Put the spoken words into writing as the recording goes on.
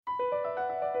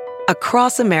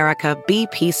Across America,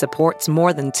 BP supports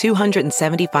more than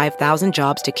 275,000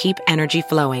 jobs to keep energy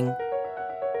flowing.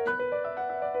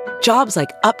 Jobs like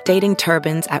updating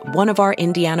turbines at one of our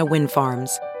Indiana wind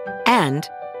farms and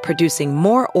producing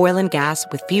more oil and gas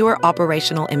with fewer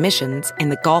operational emissions in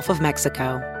the Gulf of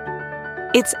Mexico.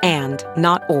 It's and,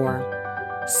 not or.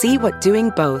 See what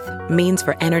doing both means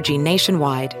for energy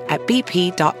nationwide at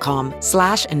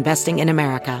bp.com/investing in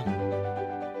America.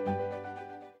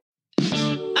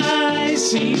 I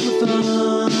see the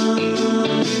fun.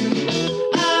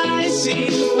 I see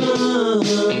the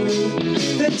fun.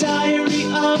 The Diary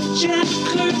of Jen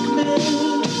Kirkman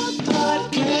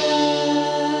podcast.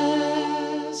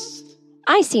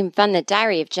 I Seem Fun, the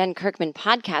Diary of Jen Kirkman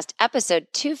podcast, episode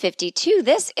 252.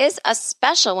 This is a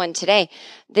special one today.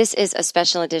 This is a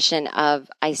special edition of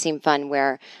I Seem Fun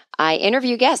where I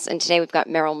interview guests. And today we've got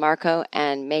Meryl Marco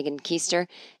and Megan Keister.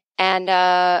 And,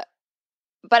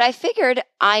 but I figured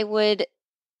I would,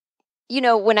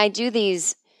 when I do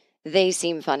these They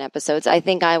Seem Fun episodes, I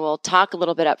think I will talk a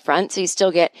little bit up front so you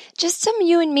still get just some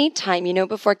you and me time,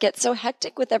 before it gets so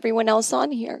hectic with everyone else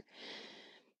on here.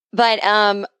 But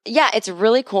it's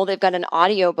really cool. They've got an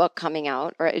audiobook coming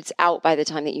out, or it's out by the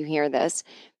time that you hear this.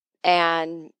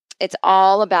 And it's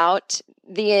all about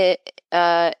the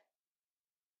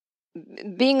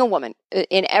being a woman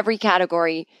in every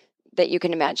category that you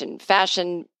can imagine: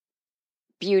 fashion,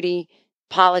 beauty,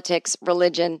 politics,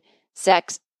 religion,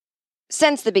 sex,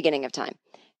 since the beginning of time.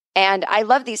 And I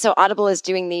love these. So Audible is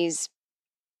doing these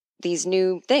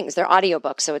new things. They're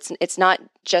audiobooks. So it's not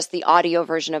just the audio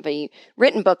version of a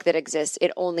written book that exists.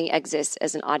 It only exists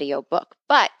as an audio book,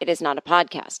 but it is not a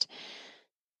podcast.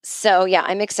 So yeah,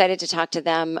 I'm excited to talk to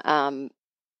them.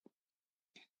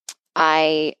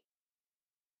 I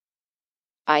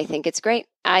think it's great.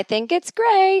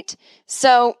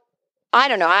 So I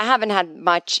don't know. I haven't had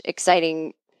much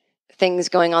exciting things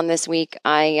going on this week.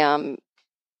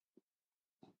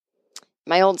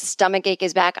 My old stomach ache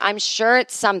is back. I'm sure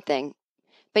it's something,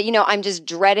 but I'm just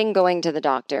dreading going to the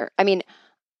doctor. I mean,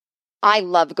 I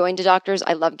love going to doctors.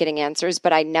 I love getting answers,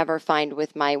 but I never find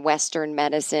with my Western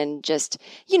medicine, just,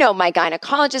 my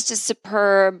gynecologist is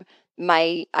superb.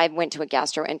 I went to a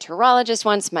gastroenterologist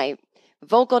once, my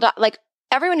vocal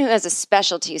everyone who has a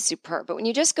specialty is superb. But when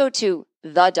you just go to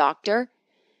the doctor,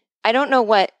 I don't know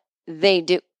what they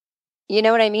do. You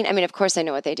know what I mean? I mean, of course I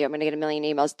know what they do. I'm going to get a million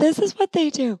emails. This is what they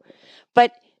do.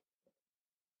 But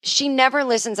she never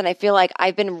listens, and I feel like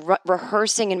I've been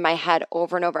rehearsing in my head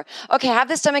over and over. Okay, I have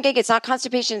this stomach ache. It's not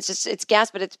constipation. It's gas,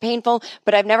 but it's painful.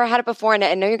 But I've never had it before, and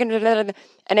I know you're going to,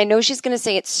 and I know she's going to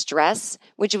say it's stress,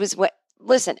 which was what.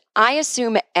 Listen, I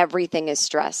assume everything is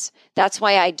stress. That's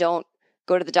why I don't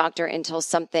go to the doctor until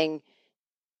something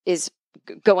is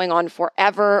going on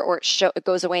forever, or it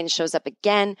goes away and shows up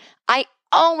again. I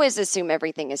always assume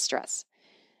everything is stress.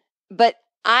 But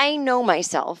I know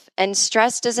myself, and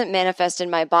stress doesn't manifest in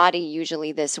my body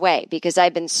usually this way because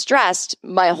I've been stressed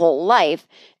my whole life,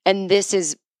 and this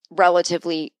is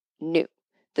relatively new.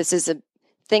 This is a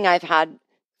thing I've had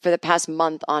for the past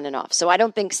month on and off. So I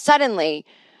don't think suddenly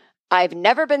I've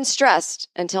never been stressed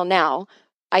until now.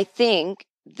 I think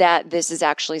that this is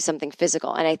actually something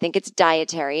physical, and I think it's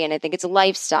dietary, and I think it's a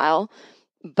lifestyle,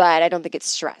 but I don't think it's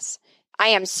stress. I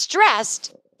am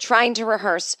stressed trying to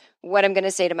rehearse what I'm going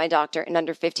to say to my doctor in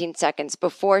under 15 seconds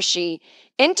before she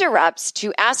interrupts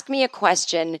to ask me a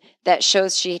question that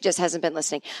shows she just hasn't been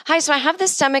listening. Hi, so I have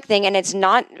this stomach thing, and it's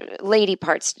not lady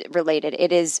parts related.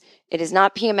 It is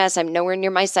not PMS. I'm nowhere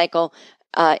near my cycle.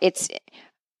 It's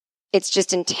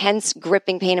just intense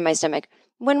gripping pain in my stomach.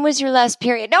 When was your last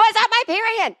period? No, it's not my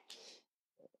period.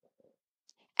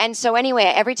 And so anyway,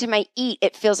 every time I eat,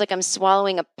 it feels like I'm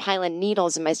swallowing a pile of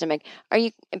needles in my stomach.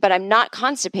 But I'm not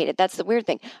constipated. That's the weird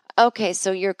thing. Okay,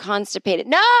 so you're constipated.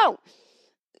 No!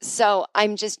 So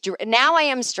now I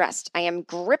am stressed. I am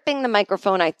gripping the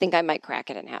microphone. I think I might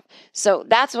crack it in half. So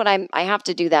that's what I have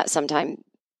to do that sometime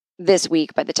this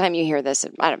week. By the time you hear this,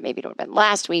 maybe it would have been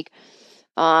last week.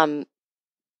 But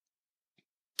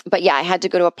yeah, I had to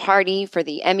go to a party for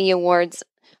the Emmy Awards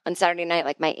on Saturday night.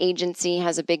 Like, my agency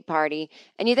has a big party,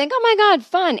 and you think, oh my God,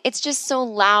 fun. It's just so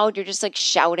loud. You're just like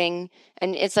shouting.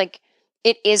 And it's like,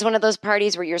 it is one of those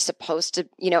parties where you're supposed to,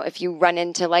 if you run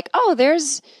into like, oh,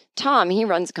 there's Tom, he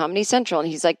runs Comedy Central. And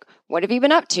he's like, what have you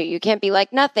been up to? You can't be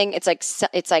like, nothing. It's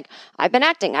like, I've been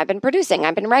acting, I've been producing,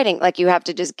 I've been writing. Like, you have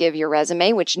to just give your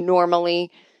resume, which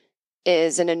normally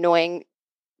is an annoying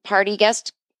party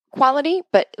guest quality,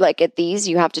 but like at these,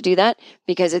 you have to do that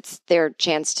because it's their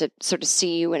chance to sort of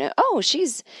see you and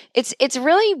it's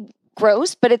really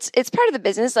gross, but it's part of the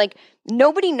business. Like,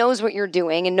 nobody knows what you're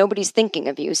doing and nobody's thinking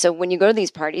of you. So when you go to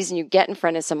these parties and you get in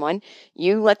front of someone,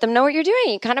 you let them know what you're doing.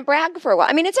 You kind of brag for a while.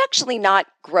 I mean, it's actually not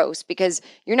gross because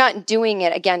you're not doing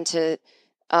it again to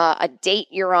a date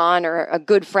you're on or a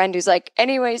good friend who's like,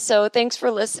 anyway, so thanks for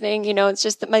listening. It's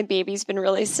just that my baby's been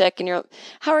really sick and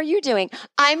how are you doing?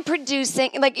 I'm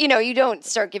producing. Like, you don't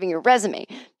start giving your resume.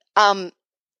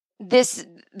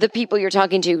 The people you're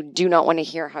talking to do not want to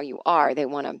hear how you are. They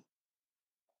want to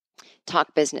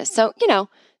talk business. So,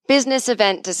 business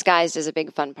event disguised as a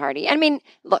big fun party. I mean,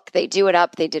 look, they do it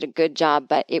up. They did a good job,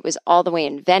 but it was all the way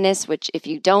in Venice, which if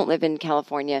you don't live in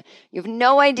California, you have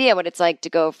no idea what it's like to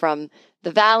go from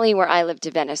the valley where I live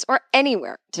to Venice or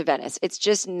anywhere to Venice. It's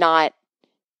just not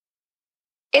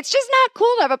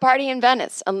cool to have a party in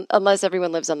Venice unless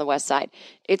everyone lives on the west side.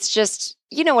 It's just,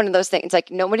 one of those things. It's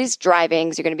like nobody's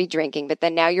driving, so you're going to be drinking, but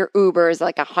then now your Uber is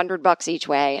like $100 each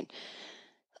way. And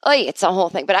it's a whole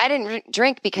thing. But I didn't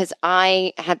drink because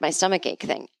I had my stomachache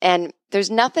thing. And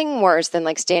there's nothing worse than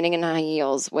like standing in high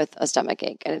heels with a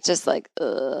stomachache. And it's just like,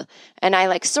 ugh. And I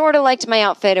like sort of liked my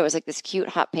outfit. It was like this cute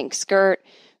hot pink skirt.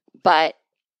 But,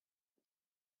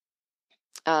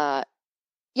 yeah,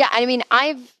 I mean,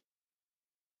 I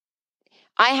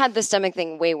had the stomach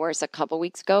thing way worse a couple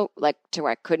weeks ago, like to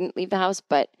where I couldn't leave the house.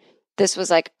 But this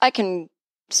was like, I can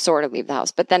sort of leave the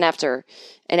house. But then after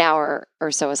an hour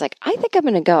or so, I was like, I think I'm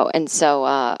going to go. And so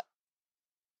I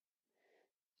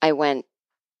went,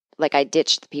 like I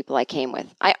ditched the people I came with.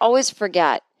 I always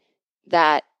forget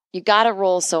that you got to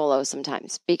roll solo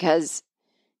sometimes because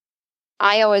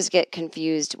I always get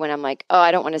confused when I'm like, oh,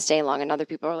 I don't want to stay long. And other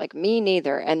people are like, me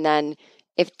neither. And then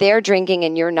if they're drinking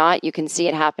and you're not, you can see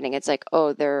it happening. It's like,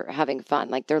 oh, they're having fun.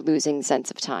 Like they're losing sense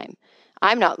of time.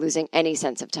 I'm not losing any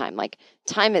sense of time. Like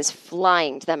time is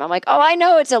flying to them. I'm like, oh, I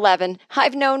know it's 11.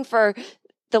 I've known for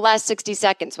the last 60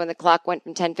 seconds when the clock went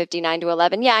from 10:59 to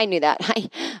 11. Yeah, I knew that.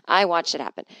 I watched it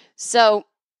happen. So,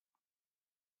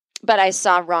 but I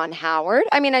saw Ron Howard.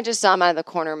 I mean, I just saw him out of the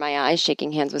corner of my eye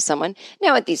shaking hands with someone.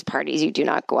 Now, at these parties, you do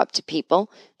not go up to people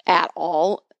at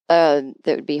all. That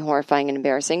would be horrifying and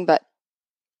embarrassing, but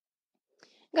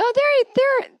oh,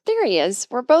 there he is.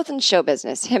 We're both in show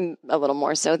business. Him a little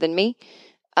more so than me.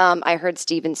 I heard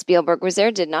Steven Spielberg was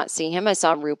there. Did not see him. I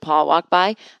saw RuPaul walk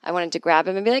by. I wanted to grab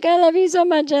him and be like, I love you so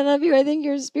much. I love you. I think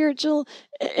you're a spiritual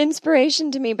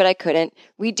inspiration to me, but I couldn't.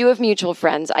 We do have mutual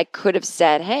friends. I could have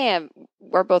said, hey,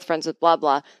 we're both friends with blah,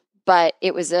 blah. But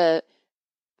it was there's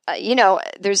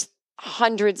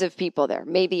hundreds of people there,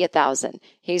 maybe 1,000.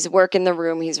 He's working the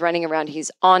room. He's running around.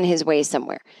 He's on his way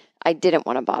somewhere. I didn't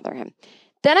want to bother him.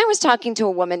 Then I was talking to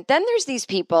a woman. Then there's these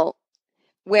people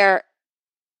where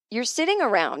you're sitting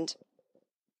around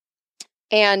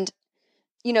and,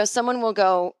 someone will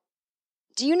go,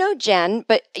 do you know Jen?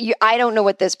 But I don't know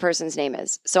what this person's name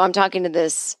is. So I'm talking to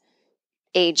this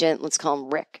agent. Let's call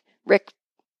him Rick. Rick,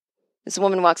 this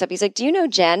woman walks up. He's like, do you know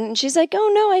Jen? And she's like,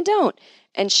 oh, no, I don't.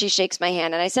 And she shakes my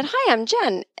hand. And I said, hi, I'm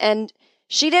Jen. And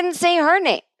she didn't say her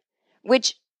name,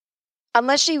 which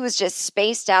unless she was just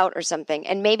spaced out or something.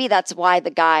 And maybe that's why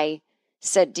the guy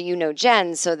said, do you know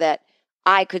Jen? So that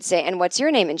I could say, and what's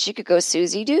your name? And she could go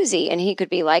Susie Doozy. And he could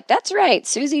be like, that's right,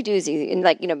 Susie Doozy.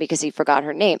 And because he forgot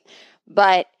her name.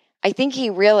 But I think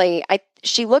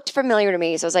she looked familiar to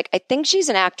me. So I was like, I think she's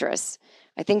an actress.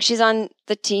 I think she's on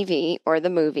the TV or the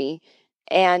movie.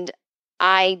 And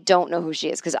I don't know who she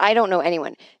is because I don't know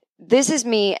anyone. This is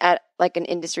me at like an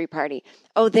industry party.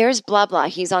 Oh, there's blah, blah.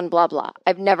 He's on blah, blah.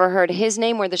 I've never heard his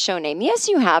name or the show name. Yes,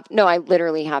 you have. No, I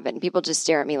literally haven't. People just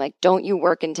stare at me like, don't you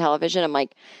work in television? I'm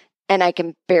like, and I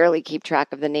can barely keep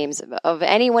track of the names of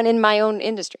anyone in my own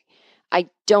industry. I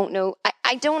don't know.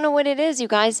 I don't know what it is, you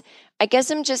guys. I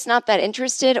guess I'm just not that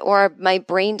interested or my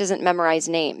brain doesn't memorize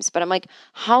names. But I'm like,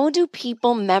 how do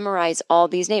people memorize all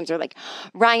these names? They're like,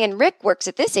 Ryan Rick works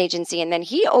at this agency and then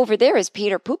he over there is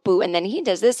Peter Poo Poo and then he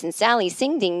does this and Sally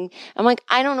Sing Ding. I'm like,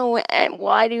 I don't know.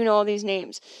 Why do you know all these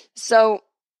names? So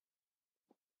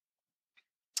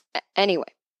anyway.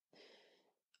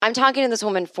 I'm talking to this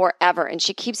woman forever and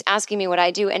she keeps asking me what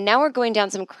I do. And now we're going down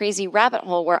some crazy rabbit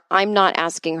hole where I'm not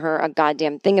asking her a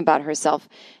goddamn thing about herself.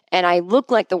 And I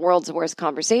look like the world's worst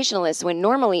conversationalist when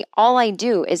normally all I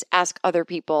do is ask other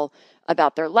people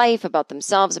about their life, about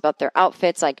themselves, about their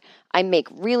outfits. Like I make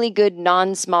really good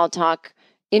non-small talk,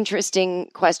 interesting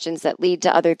questions that lead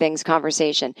to other things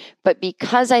conversation. But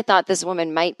because I thought this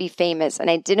woman might be famous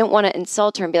and I didn't want to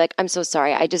insult her and be like, I'm so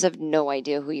sorry. I just have no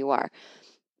idea who you are.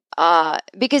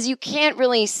 Because you can't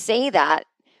really say that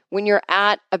when you're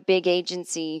at a big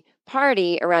agency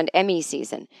party around Emmy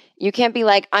season. You can't be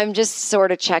like, I'm just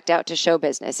sort of checked out to show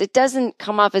business. It doesn't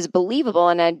come off as believable,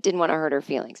 and I didn't want to hurt her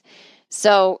feelings.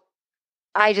 So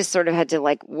I just sort of had to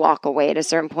like walk away at a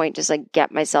certain point, just like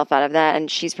get myself out of that.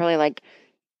 And she's probably like,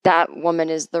 that woman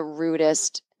is the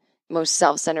rudest, most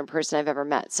self-centered person I've ever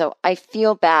met. So I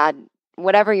feel bad,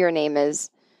 whatever your name is,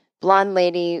 blonde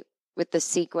lady with the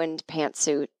sequined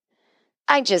pantsuit.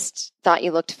 I just thought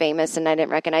you looked famous and I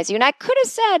didn't recognize you. And I could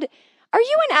have said, are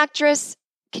you an actress?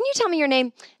 Can you tell me your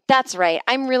name? That's right.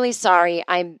 I'm really sorry.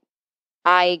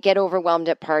 I get overwhelmed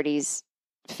at parties,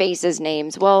 faces,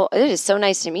 names. Well, it is so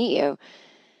nice to meet you.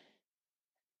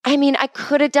 I mean, I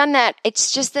could have done that.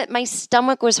 It's just that my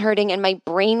stomach was hurting and my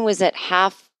brain was at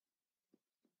half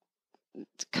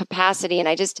capacity. And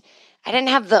I didn't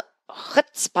have the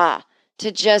chutzpah to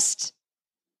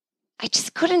I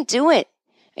just couldn't do it.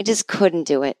 I just couldn't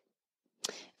do it.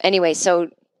 Anyway, so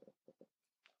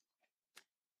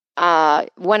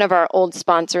one of our old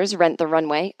sponsors, Rent the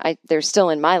Runway, they're still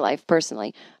in my life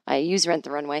personally. I use Rent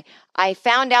the Runway. I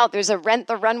found out there's a Rent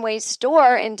the Runway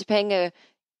store in Topanga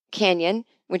Canyon,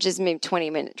 which is maybe a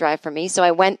 20-minute drive from me. So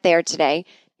I went there today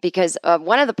because of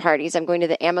one of the parties. I'm going to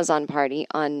the Amazon party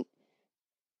on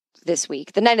this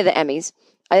week, the night of the Emmys.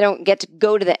 I don't get to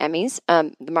go to the Emmys.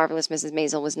 The Marvelous Mrs.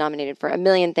 Maisel was nominated for a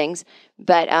million things.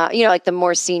 But, like the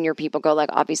more senior people go, like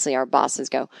obviously our bosses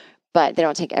go. But they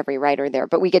don't take every writer there.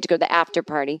 But we get to go to the after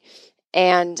party.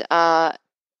 And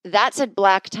that said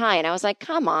black tie. And I was like,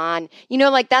 come on.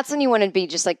 Like that's when you want to be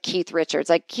just like Keith Richards.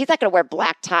 Like he's not going to wear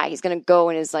black tie. He's going to go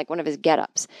in his like one of his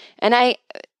get-ups. And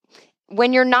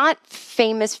when you're not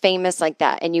famous like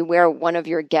that and you wear one of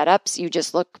your get-ups, you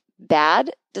just look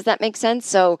bad. Does that make sense?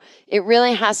 So it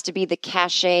really has to be the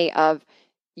cachet of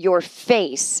your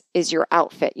face is your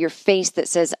outfit, your face that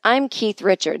says, I'm Keith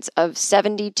Richards of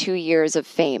 72 years of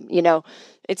fame.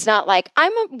 It's not like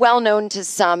I'm well known to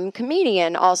some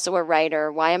comedian, also a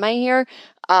writer. Why am I here?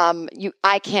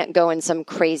 I can't go in some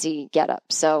crazy getup.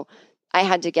 So I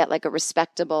had to get like a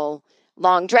respectable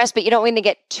long dress, but you don't want to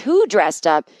get too dressed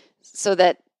up so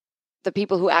that the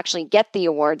people who actually get the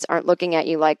awards aren't looking at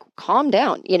you like, calm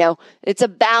down. It's a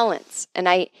balance.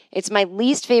 And it's my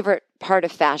least favorite part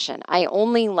of fashion. I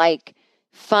only like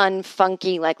fun,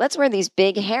 funky, like let's wear these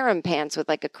big harem pants with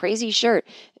like a crazy shirt.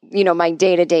 My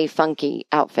day-to-day funky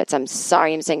outfits. I'm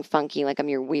sorry I'm saying funky like I'm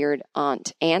your weird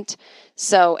aunt.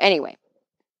 So anyway,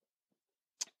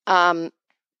 yeah,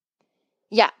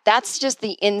 that's just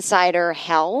the insider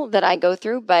hell that I go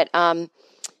through. But, I'll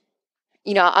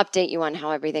update you on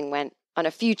how everything went on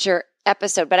a future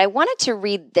episode. But I wanted to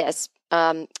read this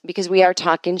because we are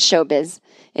talking showbiz,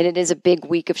 and it is a big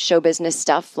week of show business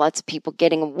stuff. Lots of people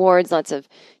getting awards, lots of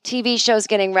TV shows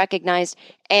getting recognized,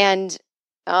 and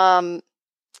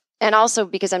also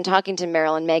because I'm talking to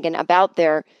Meryl and Megan about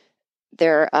their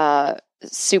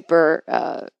super,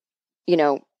 I was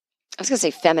going to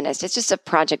say feminist. It's just a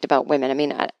project about women. I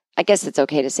mean, I guess it's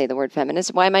okay to say the word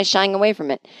feminist. Why am I shying away from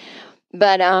it?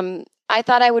 But I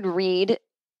thought I would read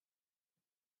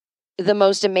the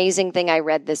most amazing thing I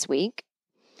read this week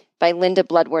by Linda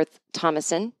Bloodworth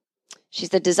Thomason. She's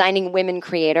the Designing Women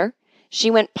creator. She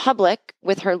went public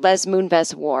with her Les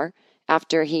Moonves war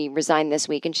after he resigned this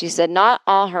week. And she said, not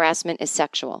all harassment is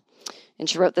sexual. And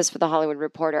she wrote this for The Hollywood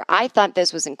Reporter. I thought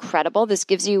this was incredible. This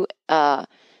gives you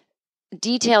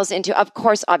details into, of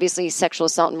course, obviously sexual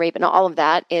assault and rape and all of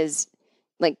that is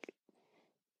like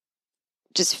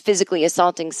just physically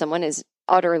assaulting someone is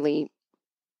utterly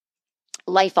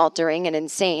life-altering and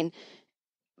insane,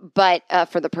 but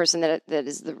for the person that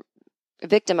is the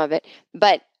victim of it.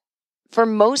 But for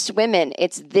most women,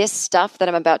 it's this stuff that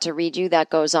I'm about to read you that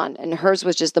goes on. And hers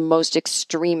was just the most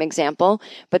extreme example.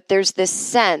 But there's this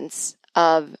sense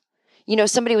of,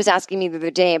 somebody was asking me the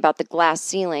other day about the glass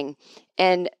ceiling.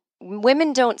 And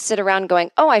women don't sit around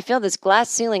going, oh, I feel this glass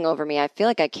ceiling over me. I feel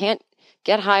like I can't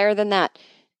get higher than that.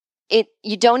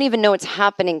 You don't even know it's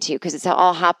happening to you because it's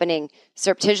all happening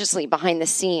surreptitiously behind the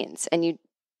scenes, and you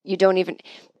don't even.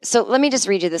 So let me just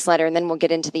read you this letter, and then we'll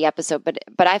get into the episode. But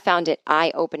I found it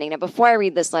eye-opening. Now, before I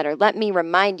read this letter, let me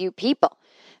remind you, people,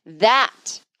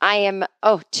 that I am.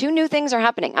 Oh, two new things are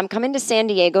happening. I'm coming to San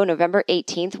Diego November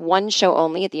 18th, one show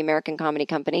only at the American Comedy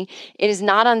Company. It is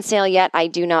not on sale yet. I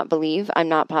do not believe. I'm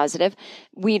not positive.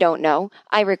 We don't know.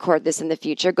 I record this in the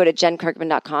future. Go to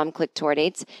jenkirkman.com, click tour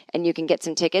dates, and you can get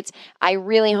some tickets. I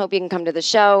really hope you can come to the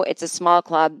show. It's a small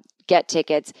club. Get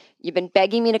tickets. You've been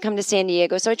begging me to come to San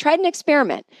Diego, so I tried an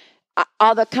experiment.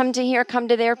 All the come to here, come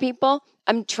to there people,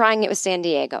 I'm trying it with San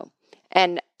Diego.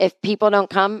 And if people don't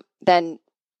come, then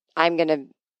I'm going to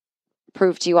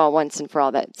prove to you all once and for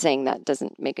all that saying that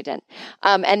doesn't make a dent.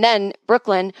 And then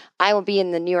Brooklyn, I will be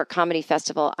in the New York Comedy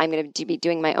Festival. I'm going to be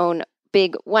doing my own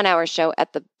big 1-hour show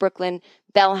at the Brooklyn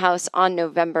Bell House on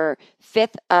November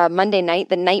 5th, Monday night,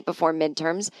 the night before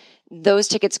midterms. Those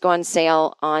tickets go on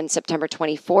sale on September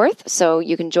 24th. So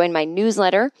you can join my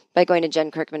newsletter by going to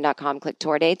jenkirkman.com, click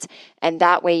tour dates. And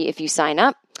that way, if you sign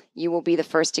up, you will be the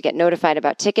first to get notified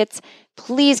about tickets.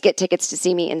 Please get tickets to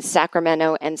see me in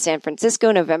Sacramento and San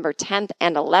Francisco, November 10th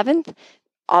and 11th.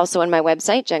 Also on my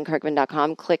website,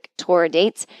 jenkirkman.com, click tour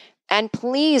dates. And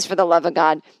please, for the love of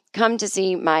God, come to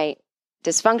see my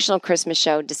Dysfunctional Christmas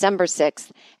show, December 6th.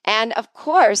 And of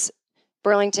course,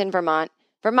 Burlington, Vermont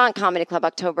Comedy Club,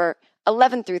 October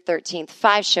 11th through 13th,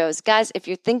 5 shows. Guys, if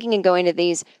you're thinking of going to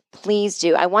these, please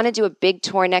do. I want to do a big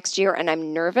tour next year, and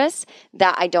I'm nervous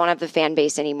that I don't have the fan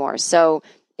base anymore. So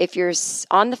if you're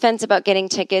on the fence about getting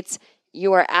tickets,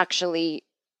 you are actually,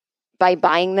 by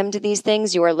buying them to these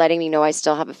things, you are letting me know I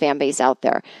still have a fan base out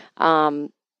there.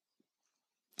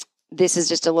 This is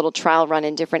just a little trial run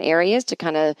in different areas to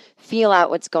kind of feel out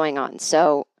what's going on.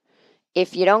 So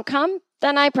if you don't come,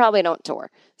 then I probably don't tour.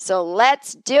 So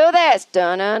let's do this.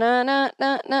 I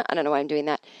don't know why I'm doing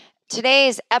that.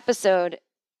 Today's episode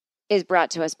is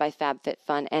brought to us by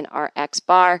FabFitFun and RX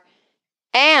Bar.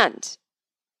 And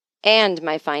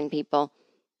my fine people,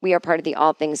 we are part of the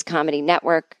All Things Comedy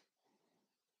Network.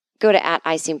 Go to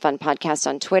 @ISeemFun Podcast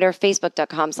on Twitter,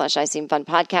 Facebook.com/ISeemFun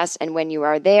Podcast. And when you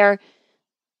are there,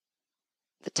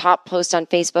 the top post on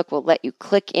Facebook will let you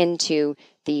click into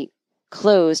the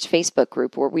closed Facebook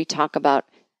group where we talk about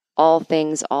all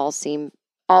things all seem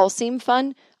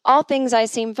fun, all things I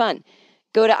seem fun.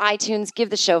 Go to iTunes,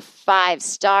 give the show 5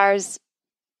 stars,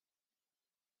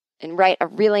 and write a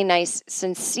really nice,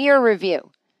 sincere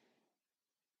review.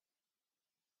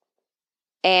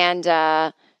 And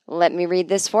let me read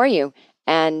this for you.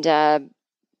 And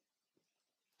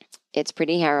it's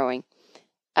pretty harrowing.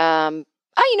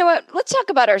 You know what? Let's talk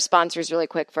about our sponsors really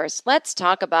quick first. Let's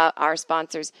talk about our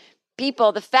sponsors.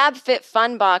 People, the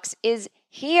FabFitFun box is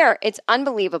here. It's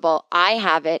unbelievable. I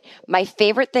have it. My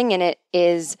favorite thing in it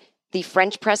is the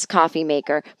French press coffee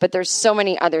maker, but there's so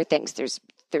many other things.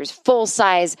 There's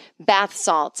full-size bath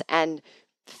salts and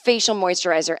facial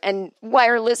moisturizer and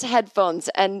wireless headphones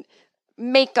and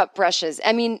makeup brushes.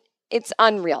 I mean, it's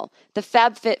unreal. The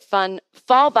FabFitFun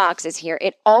fall box is here.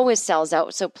 It always sells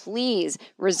out, so please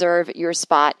reserve your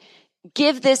spot.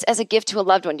 Give this as a gift to a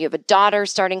loved one. You have a daughter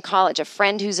starting college, a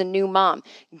friend who's a new mom.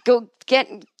 Go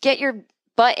get your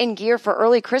butt in gear for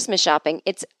early Christmas shopping.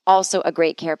 It's also a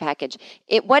great care package.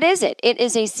 What is it? It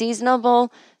is a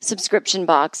seasonable subscription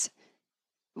box.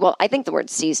 Well, I think the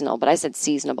word's seasonal, but I said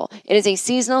seasonable. It is a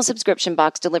seasonal subscription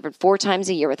box delivered 4 times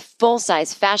a year with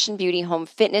full-size fashion, beauty, home,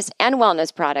 fitness, and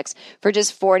wellness products for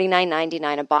just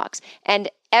 $49.99 a box. And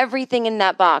everything in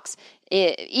that box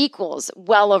equals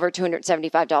well over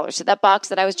 $275. So that box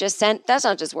that I was just sent, that's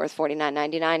not just worth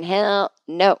 $49.99. Hell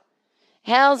no.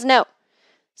 Hells no.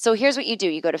 So here's what you do.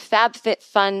 You go to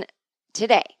FabFitFun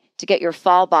today to get your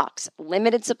fall box.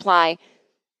 Limited supply.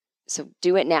 So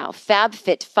do it now.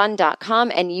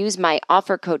 FabFitFun.com and use my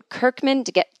offer code Kirkman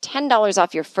to get $10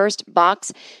 off your first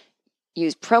box.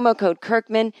 Use promo code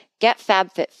Kirkman. Get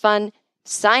FabFitFun.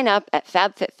 Sign up at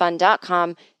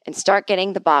FabFitFun.com and start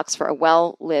getting the box for a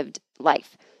well-lived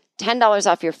life. $10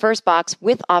 off your first box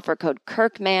with offer code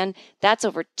Kirkman. That's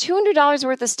over $200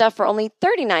 worth of stuff for only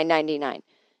 $39.99.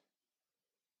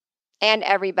 And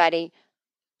everybody,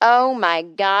 oh my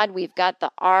God, we've got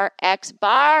the RX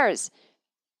bars.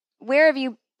 Where have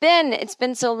you been? It's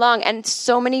been so long. And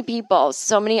so many people,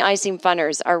 so many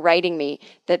iSeemFunners are writing me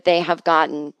that they have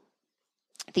gotten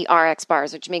the RX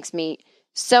bars, which makes me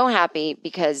so happy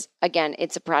because, again,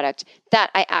 it's a product that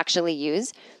I actually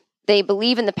use. They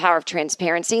believe in the power of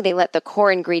transparency. They let the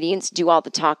core ingredients do all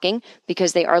the talking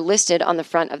because they are listed on the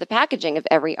front of the packaging of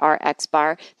every RX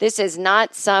bar. This is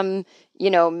not some,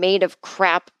 made of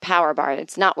crap power bar.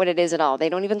 It's not what it is at all. They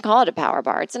don't even call it a power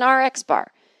bar. It's an RX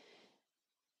bar.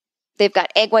 They've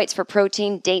got egg whites for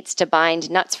protein, dates to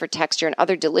bind, nuts for texture, and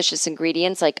other delicious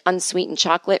ingredients like unsweetened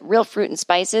chocolate, real fruit and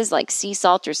spices like sea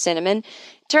salt or cinnamon.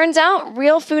 Turns out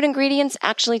real food ingredients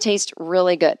actually taste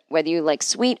really good. Whether you like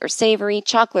sweet or savory,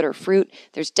 chocolate or fruit,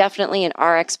 there's definitely an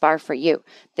RX bar for you.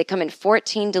 They come in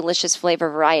 14 delicious flavor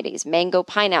varieties: mango,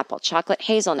 pineapple, chocolate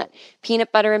hazelnut,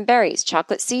 peanut butter and berries,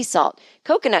 chocolate sea salt,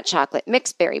 coconut chocolate,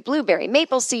 mixed berry, blueberry,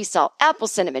 maple sea salt, apple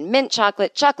cinnamon, mint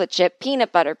chocolate, chocolate chip,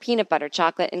 peanut butter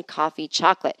chocolate, and coffee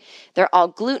chocolate. They're all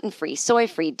gluten-free,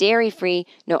 soy-free, dairy-free,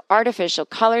 no artificial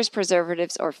colors,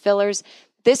 preservatives, or fillers.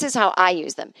 This is how I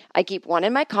use them. I keep one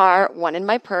in my car, one in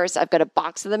my purse. I've got a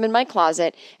box of them in my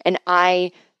closet, and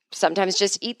I sometimes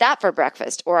just eat that for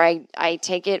breakfast, or I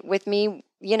take it with me.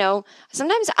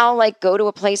 Sometimes I'll like go to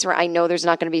a place where I know there's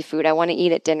not going to be food I want to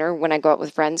eat at dinner when I go out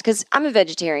with friends, because I'm a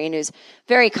vegetarian who's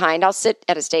very kind. I'll sit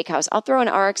at a steakhouse. I'll throw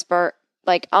an RX bar.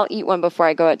 Like, I'll eat one before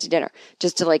I go out to dinner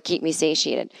just to, like, keep me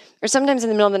satiated. Or sometimes in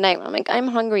the middle of the night when I'm like, I'm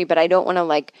hungry, but I don't want to,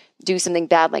 like, do something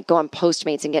bad, like go on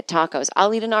Postmates and get tacos.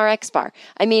 I'll eat an RX bar.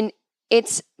 I mean,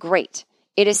 it's great.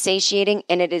 It is satiating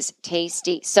and it is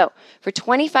tasty. So for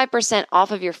 25% off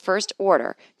of your first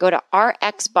order, go to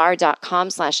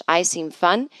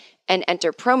rxbar.com/iseemfun and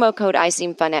enter promo code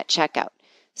iseemfun at checkout.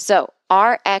 So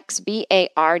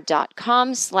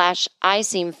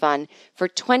rxbar.com/iseemfun for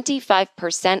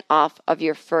 25% off of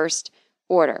your first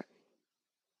order.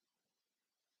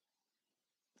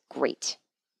 Great.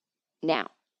 Now,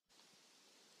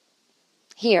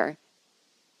 here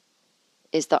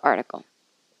is the article.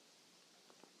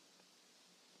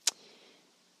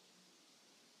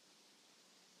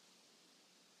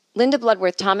 Linda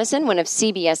Bloodworth Thomason, one of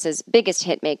CBS's biggest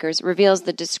hitmakers, reveals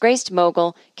the disgraced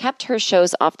mogul kept her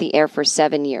shows off the air for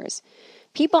 7 years.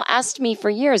 People asked me for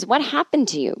years, what happened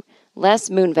to you? Les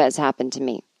Moonves happened to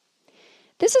me.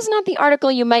 This is not the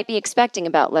article you might be expecting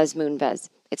about Les Moonves.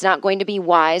 It's not going to be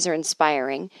wise or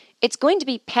inspiring. It's going to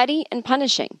be petty and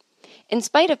punishing. In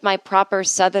spite of my proper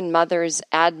Southern mother's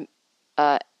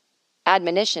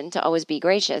admonition to always be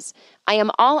gracious, I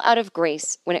am all out of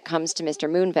grace when it comes to Mr.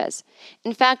 Moonves.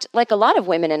 In fact, like a lot of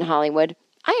women in Hollywood,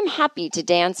 I am happy to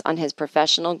dance on his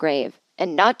professional grave.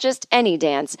 And not just any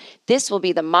dance. This will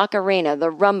be the Macarena,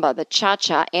 the rumba, the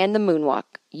cha-cha, and the moonwalk.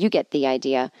 You get the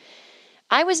idea.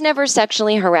 I was never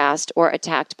sexually harassed or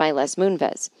attacked by Les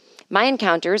Moonves. My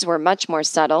encounters were much more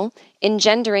subtle,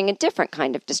 engendering a different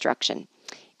kind of destruction.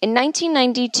 In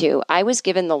 1992, I was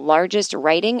given the largest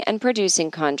writing and producing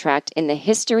contract in the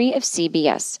history of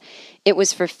CBS. It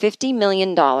was for $50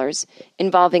 million,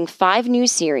 involving 5 new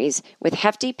series with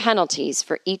hefty penalties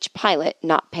for each pilot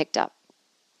not picked up.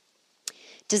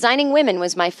 Designing Women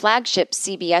was my flagship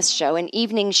CBS show, and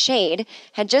Evening Shade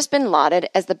had just been lauded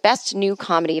as the best new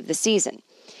comedy of the season.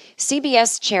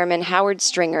 CBS Chairman Howard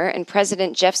Stringer and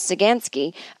President Jeff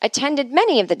Sagansky attended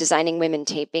many of the Designing Women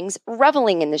tapings,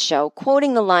 reveling in the show,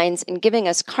 quoting the lines, and giving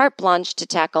us carte blanche to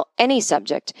tackle any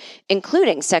subject,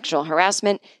 including sexual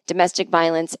harassment, domestic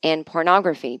violence, and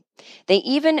pornography. They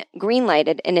even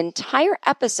greenlighted an entire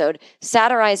episode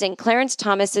satirizing Clarence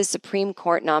Thomas's Supreme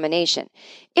Court nomination.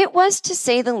 It was, to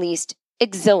say the least,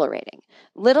 exhilarating.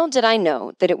 Little did I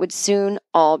know that it would soon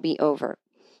all be over.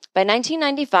 By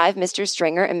 1995, Mr.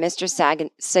 Stringer and Mr.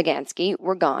 Sagansky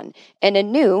were gone, and a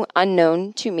new,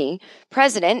 unknown to me,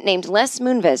 president named Les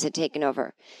Moonves had taken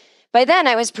over. By then,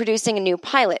 I was producing a new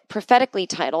pilot, prophetically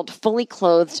titled Fully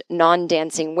Clothed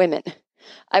Non-Dancing Women.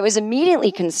 I was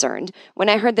immediately concerned when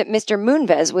I heard that Mr.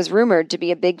 Moonves was rumored to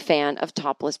be a big fan of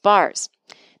topless bars.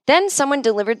 Then someone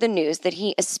delivered the news that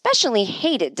he especially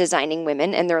hated Designing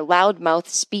Women and their loudmouth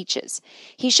speeches.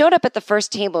 He showed up at the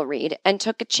first table read and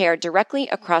took a chair directly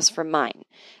across from mine.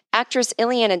 Actress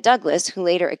Ileana Douglas, who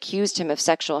later accused him of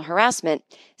sexual harassment,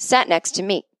 sat next to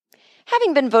me.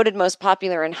 Having been voted most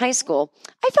popular in high school,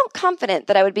 I felt confident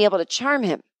that I would be able to charm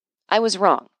him. I was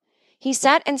wrong. He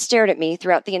sat and stared at me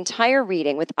throughout the entire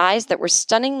reading with eyes that were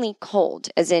stunningly cold,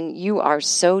 as in, "You are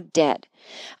so dead."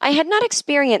 I had not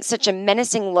experienced such a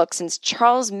menacing look since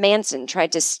Charles Manson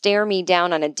tried to stare me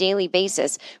down on a daily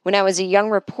basis when I was a young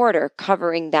reporter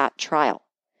covering that trial.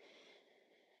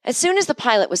 As soon as the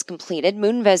pilot was completed,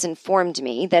 Moonves informed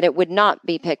me that it would not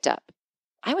be picked up.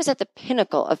 I was at the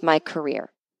pinnacle of my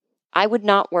career. I would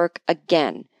not work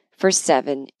again for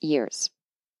 7 years.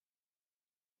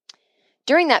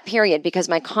 During that period, because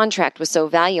my contract was so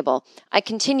valuable, I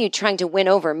continued trying to win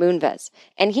over Moonves,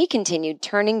 and he continued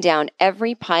turning down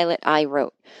every pilot I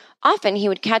wrote. Often he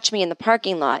would catch me in the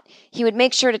parking lot. He would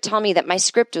make sure to tell me that my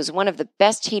script was one of the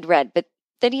best he'd read, but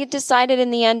that he had decided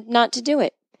in the end not to do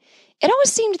it. It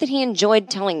always seemed that he enjoyed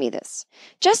telling me this,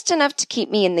 just enough to keep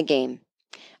me in the game.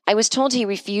 I was told he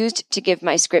refused to give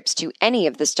my scripts to any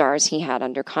of the stars he had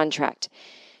under contract.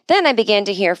 Then I began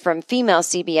to hear from female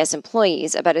CBS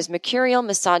employees about his mercurial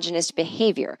misogynist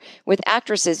behavior, with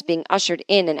actresses being ushered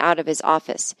in and out of his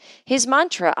office. His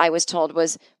mantra, I was told,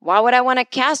 was, "Why would I want to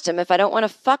cast him if I don't want to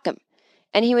fuck him?"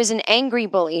 And he was an angry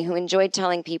bully who enjoyed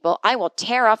telling people, "I will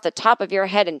tear off the top of your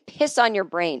head and piss on your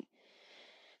brain."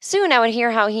 Soon I would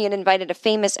hear how he had invited a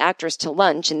famous actress to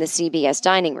lunch in the CBS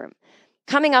dining room.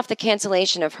 Coming off the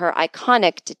cancellation of her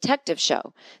iconic detective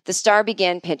show, the star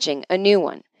began pitching a new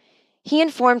one. He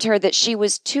informed her that she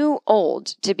was too old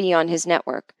to be on his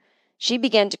network. She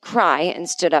began to cry and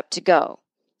stood up to go.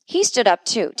 He stood up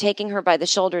too, taking her by the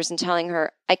shoulders and telling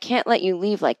her, "I can't let you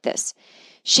leave like this."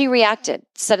 She reacted,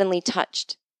 suddenly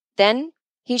touched. Then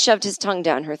he shoved his tongue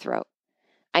down her throat.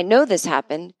 I know this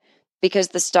happened because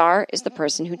the star is the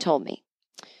person who told me.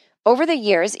 Over the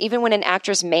years, even when an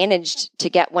actress managed to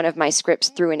get one of my scripts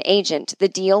through an agent, the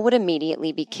deal would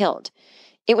immediately be killed.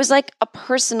 It was like a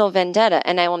personal vendetta,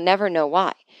 and I will never know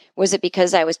why. Was it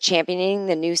because I was championing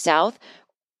the New South,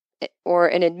 or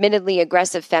an admittedly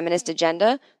aggressive feminist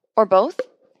agenda, or both?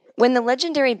 When the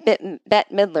legendary Bette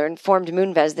Midler informed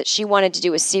Moonves that she wanted to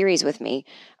do a series with me,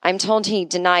 I'm told he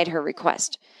denied her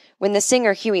request. When the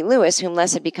singer Huey Lewis, whom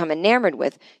Les had become enamored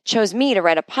with, chose me to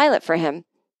write a pilot for him,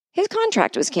 his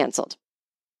contract was canceled.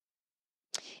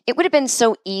 It would have been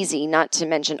so easy, not to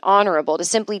mention honorable, to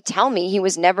simply tell me he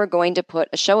was never going to put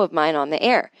a show of mine on the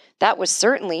air. That was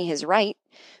certainly his right.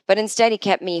 But instead he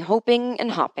kept me hoping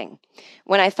and hopping.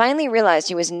 When I finally realized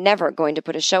he was never going to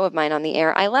put a show of mine on the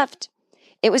air, I left.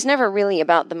 It was never really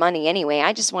about the money anyway.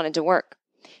 I just wanted to work.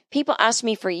 People asked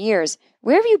me for years,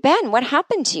 where have you been? What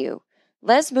happened to you?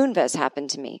 Les Moonves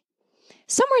happened to me.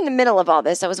 Somewhere in the middle of all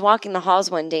this, I was walking the halls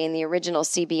one day in the original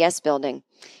CBS building.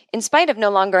 In spite of no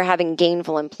longer having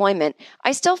gainful employment,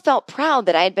 I still felt proud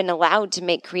that I had been allowed to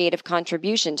make creative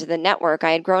contribution to the network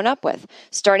I had grown up with,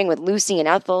 starting with Lucy and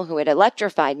Ethel, who had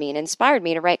electrified me and inspired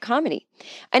me to write comedy.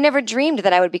 I never dreamed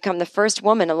that I would become the first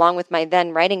woman, along with my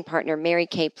then writing partner, Mary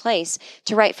Kay Place,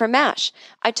 to write for MASH.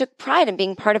 I took pride in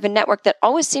being part of a network that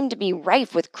always seemed to be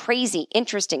rife with crazy,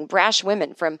 interesting, brash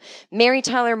women, from Mary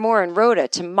Tyler Moore and Rhoda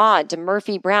to Maude to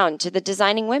Murphy Brown to the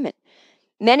Designing Women.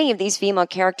 Many of these female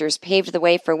characters paved the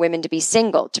way for women to be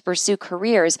single, to pursue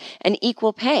careers and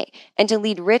equal pay, and to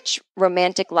lead rich,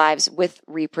 romantic lives with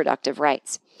reproductive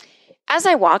rights. As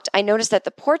I walked, I noticed that the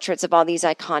portraits of all these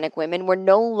iconic women were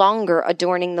no longer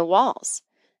adorning the walls.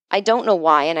 I don't know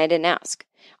why, and I didn't ask.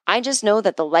 I just know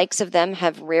that the likes of them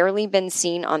have rarely been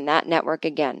seen on that network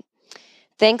again.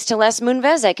 Thanks to Les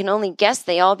Moonves, I can only guess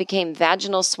they all became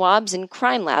vaginal swabs in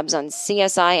crime labs on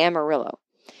CSI Amarillo.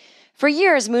 For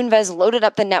years, Moonves loaded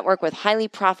up the network with highly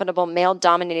profitable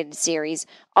male-dominated series,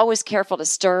 always careful to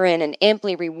stir in and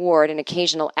amply reward an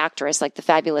occasional actress like the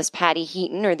fabulous Patty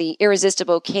Heaton or the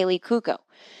irresistible Kaylee Kuko.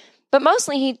 But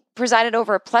mostly he presided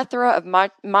over a plethora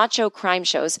of macho crime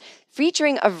shows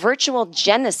featuring a virtual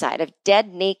genocide of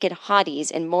dead naked hotties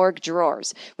in morgue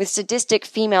drawers, with sadistic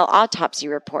female autopsy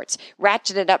reports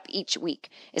ratcheted up each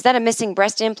week. Is that a missing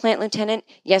breast implant, Lieutenant?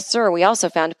 Yes, sir. We also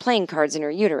found playing cards in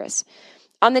her uterus.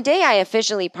 On the day I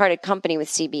officially parted company with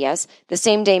CBS, the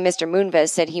same day Mr.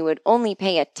 Moonves said he would only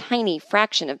pay a tiny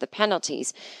fraction of the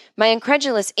penalties, my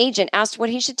incredulous agent asked what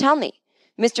he should tell me.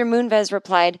 Mr. Moonves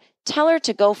replied, "Tell her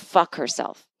to go fuck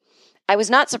herself." I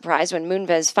was not surprised when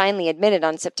Moonves finally admitted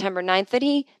on September 9th that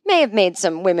he may have made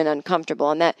some women uncomfortable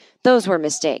and that those were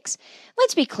mistakes.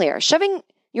 Let's be clear, shoving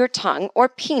your tongue or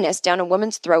penis down a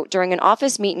woman's throat during an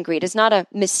office meet and greet is not a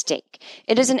mistake.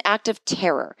 It is an act of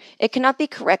terror. It cannot be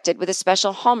corrected with a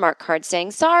special Hallmark card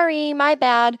saying, "Sorry, my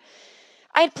bad."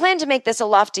 I had planned to make this a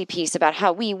lofty piece about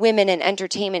how we women in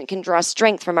entertainment can draw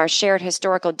strength from our shared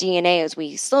historical DNA as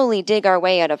we slowly dig our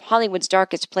way out of Hollywood's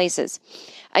darkest places.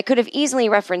 I could have easily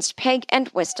referenced Peg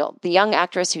Entwistle, the young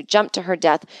actress who jumped to her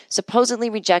death, supposedly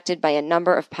rejected by a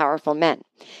number of powerful men.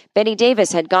 Bette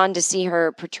Davis had gone to see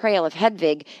her portrayal of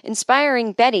Hedwig,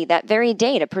 inspiring Betty that very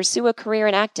day to pursue a career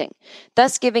in acting,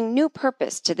 thus giving new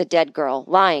purpose to the dead girl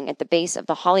lying at the base of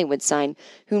the Hollywood sign,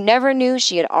 who never knew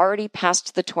she had already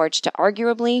passed the torch to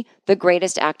arguably the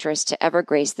greatest actress to ever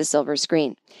grace the silver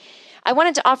screen. I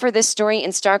wanted to offer this story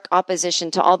in stark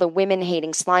opposition to all the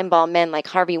women-hating slimeball men like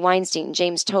Harvey Weinstein,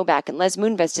 James Toback, and Les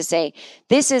Moonves to say,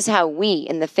 this is how we,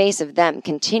 in the face of them,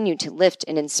 continue to lift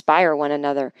and inspire one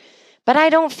another. But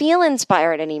I don't feel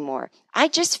inspired anymore. I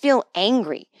just feel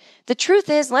angry. The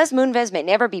truth is, Les Moonves may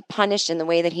never be punished in the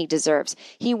way that he deserves.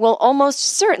 He will almost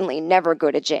certainly never go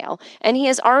to jail, and he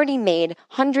has already made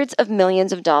hundreds of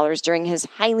millions of dollars during his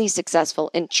highly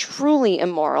successful and truly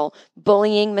immoral,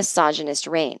 bullying, misogynist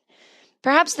reign.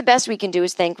 Perhaps the best we can do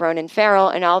is thank Ronan Farrell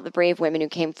and all the brave women who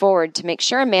came forward to make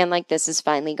sure a man like this is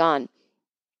finally gone,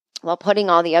 while putting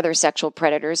all the other sexual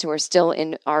predators who are still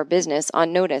in our business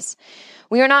on notice.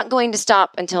 We are not going to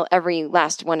stop until every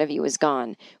last one of you is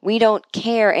gone. We don't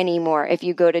care anymore if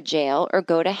you go to jail or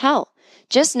go to hell.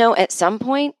 Just know at some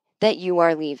point that you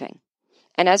are leaving.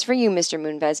 And as for you, Mr.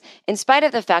 Moonves, in spite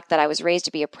of the fact that I was raised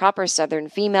to be a proper Southern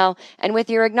female, and with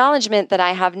your acknowledgement that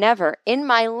I have never, in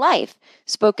my life,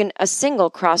 spoken a single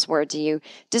cross word to you,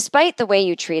 despite the way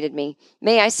you treated me,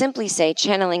 may I simply say,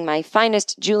 channeling my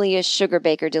finest Julius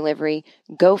Sugarbaker delivery,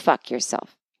 go fuck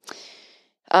yourself.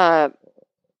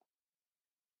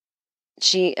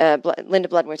 Linda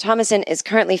Bloodworth Thomason is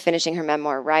currently finishing her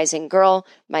memoir, Rising Girl,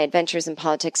 My Adventures in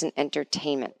Politics and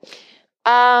Entertainment.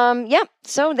 Yeah,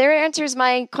 so there answers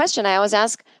my question. I always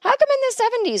ask, how come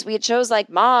in the 70s we had shows like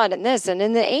Maude and this, and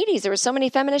in the 80s there were so many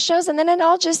feminist shows, and then it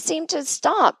all just seemed to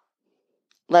stop?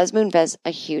 Les Moonves, a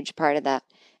huge part of that.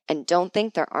 And don't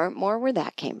think there aren't more where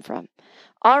that came from.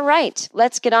 All right,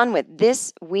 let's get on with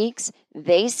this week's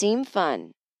They Seem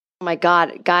Fun. Oh my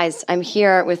God, guys, I'm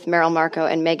here with Meryl Marco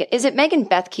and Megan. Is it Megan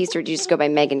Beth Keister, or do you just go by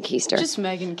Megan Keister? Just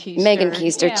Megan Keister. Megan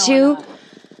Keister, yeah, too.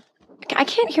 I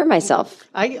can't hear myself.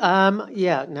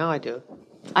 Yeah, now I do.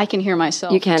 I can hear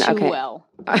myself. You can, too okay. well.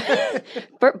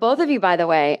 Both of you, by the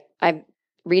way, I'm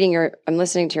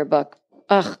listening to your book.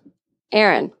 Ugh,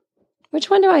 Aaron, which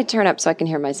one do I turn up so I can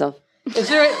hear myself? Is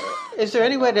there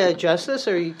any way to adjust this,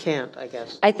 or you can't, I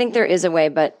guess? I think there is a way,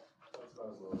 but...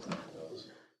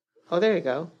 Oh, there you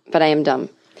go. But I am dumb.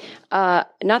 Not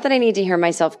that I need to hear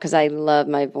myself because I love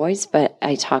my voice, but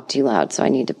I talk too loud, so I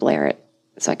need to blare it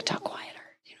so I can talk quieter.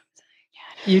 You know what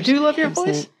I'm saying? You do love your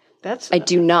voice? I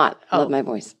do not love my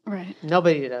voice. Right.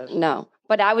 Nobody does. No.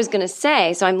 But I was going to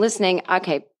say, so I'm listening.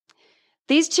 Okay.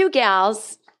 These two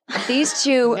gals, these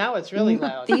two... Now it's really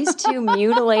loud. These two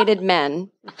mutilated men,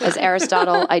 as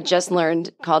Aristotle, I just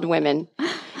learned, called women.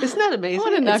 Isn't that amazing?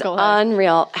 What a It's knucklehead.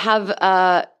 unreal.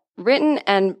 Have written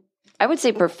and I would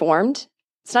say performed.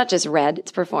 It's not just read,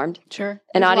 it's performed. Sure.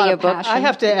 An There's a lot of audiobook. passion. I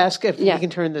have to ask if Yeah. you can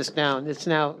turn this down. It's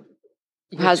now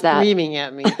you're How's that? screaming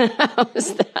at me.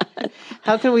 How's that?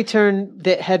 How can we turn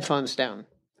the headphones down?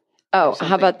 Oh,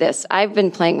 how about this? I've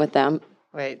been playing with them.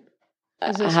 Wait.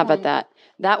 Is this How about one- that?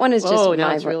 That one is just Oh, now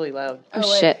my it's really loud. Oh,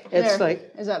 wait. shit. It's There.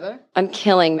 like Is that better? I'm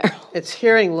killing Meryl. it's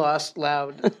hearing loss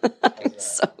loud. I'm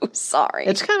so sorry.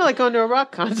 It's kind of like going to a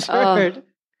rock concert. Oh.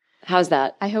 How's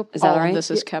that? I hope Is that all all right? of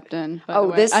this is kept in. By Oh, the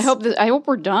way. this- I hope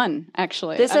we're done.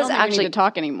 Actually, This I don't is think we actually- need to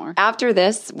talk anymore. After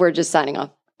this, we're just signing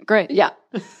off. Great. Yeah.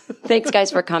 Thanks,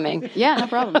 guys, for coming. Yeah, no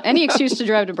problem. Any excuse to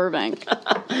drive to Burbank.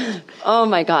 Oh,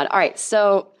 my God. All right.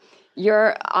 So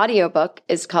your audiobook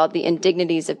is called The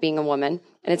Indignities of Being a Woman,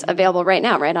 and it's available right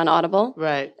now, right, on Audible?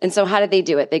 Right. And so how did they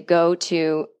do it? They go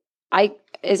to,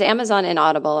 is Amazon and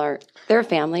Audible, they're a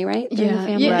family, right? They're in a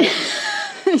family? Yeah.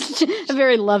 A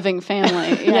very loving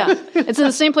family. Yeah. It's in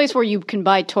the same place where you can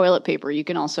buy toilet paper. You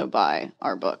can also buy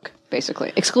our book,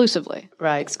 basically, exclusively.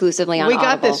 Right. Exclusively on We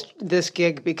got Audible. this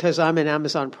gig because I'm in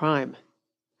Amazon Prime.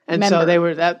 And Member.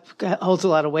 so that holds a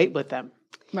lot of weight with them.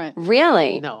 Right.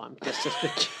 Really? No, I'm just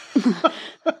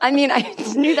I mean, I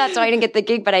knew that's why I didn't get the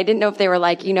gig, but I didn't know if they were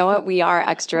like, you know what, we are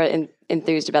extra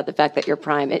enthused about the fact that you're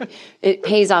Prime. It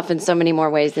pays off in so many more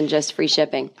ways than just free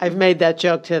shipping. I've made that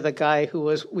joke to the guy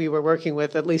we were working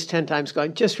with at least 10 times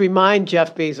going, just remind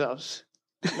Jeff Bezos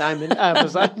that I'm in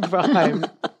Amazon Prime.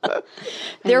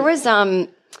 There was, I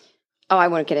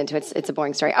won't get into it. It's a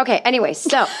boring story. Okay, anyway,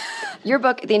 so your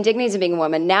book, The Indignities of Being a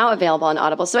Woman, now available on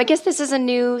Audible. So I guess this is a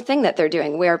new thing that they're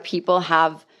doing where people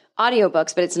have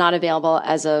audiobooks, but it's not available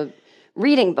as a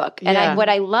reading book. And Yeah. what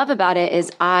I love about it is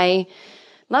I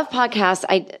love podcasts.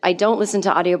 I don't listen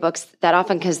to audiobooks that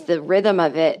often because the rhythm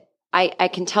of it, I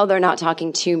can tell they're not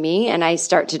talking to me and I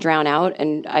start to drown out.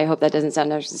 And I hope that doesn't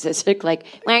sound narcissistic, like,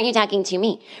 why aren't you talking to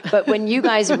me? But when you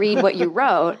guys read what you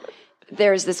wrote,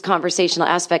 there's this conversational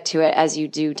aspect to it as you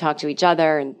do talk to each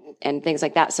other and things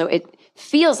like that. So it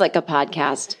feels like a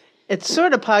podcast. It's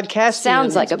sort of podcasting.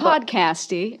 Sounds like a book.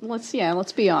 Podcasty.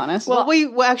 Let's be honest. Well,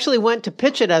 we actually went to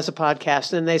pitch it as a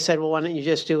podcast, and they said, well, why don't you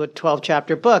just do a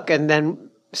 12-chapter book? And then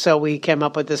so we came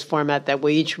up with this format that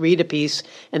we each read a piece,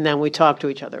 and then we talk to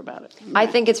each other about it. I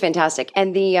think it's fantastic.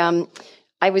 And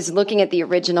I was looking at the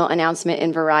original announcement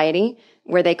in Variety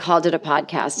where they called it a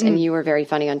podcast, and you were very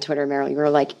funny on Twitter, Meryl. You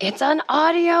were like, "It's an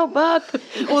audio book."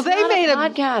 Well, they made a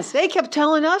podcast. They kept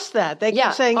telling us that. They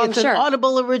kept saying I'm it's sure. an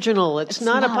Audible original. It's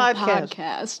not a podcast.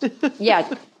 podcast. Yeah,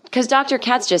 because Dr.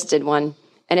 Katz just did one,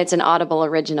 and it's an Audible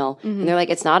original. And they're like,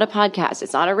 "It's not a podcast.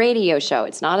 It's not a radio show.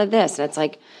 It's not a this." And it's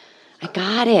like, I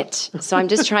got it. So I'm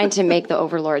just trying to make the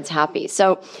overlords happy.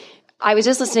 So I was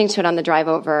just listening to it on the drive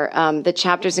over. The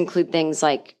chapters include things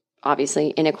like, obviously,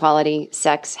 inequality,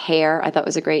 sex, hair. I thought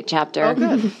was a great chapter. Oh,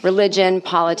 good. Religion,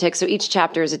 politics. So each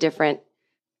chapter is a different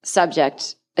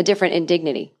subject, a different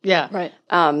indignity. Yeah.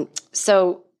 Right.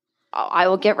 So I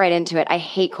will get right into it. I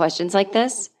hate questions like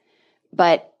this,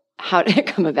 but how did it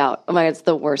come about? Oh my God, it's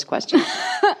the worst question.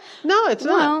 No, it's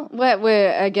not.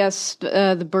 Well, I guess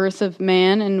the birth of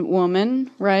man and woman,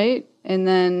 right? And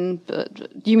then,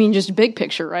 you mean just big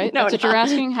picture, right? No, That's what you're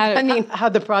asking? I mean,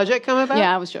 How'd the project come about?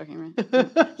 yeah, I was joking, right?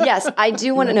 yes, I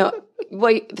do want to know.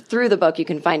 Well, through the book, you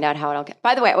can find out how it all.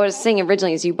 By the way, what I was saying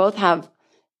originally is you both have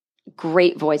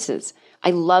great voices.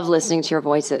 I love listening to your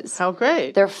voices. How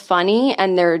great. They're funny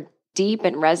and they're deep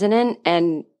and resonant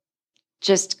and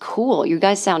just cool. You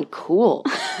guys sound cool.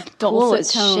 Cool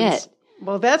as shit.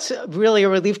 Well, that's really a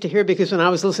relief to hear because when I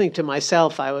was listening to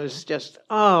myself, I was just,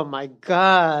 oh my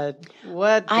God,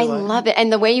 what? I love it.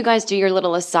 And the way you guys do your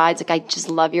little asides, like I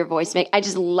just love your voice. I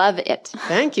just love it.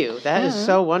 Thank you. That is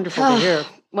so wonderful to hear.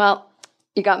 Well,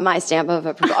 you got my stamp of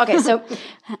approval. Okay, so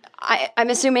I'm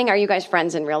assuming, are you guys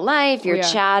friends in real life? You're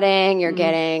chatting, you're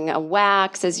getting a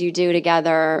wax as you do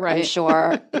together, I'm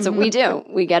sure. That's what we do.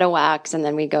 We get a wax and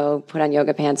then we go put on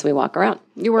yoga pants and we walk around.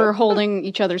 You were holding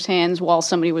each other's hands while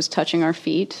somebody was touching our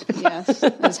feet. Yes,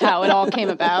 that's how it all came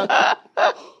about.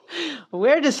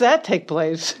 Where does that take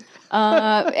place?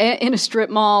 In a strip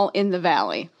mall in the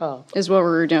valley is where we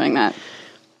were doing that.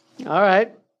 All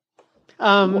right.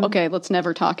 Okay, let's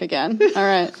never talk again. All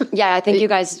right. Yeah, I think you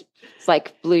guys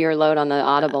like blew your load on the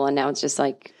Audible, and now it's just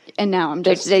like, and now I'm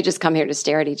just they just come here to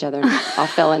stare at each other. I'll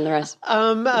fill in the rest.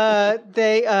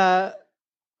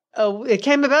 It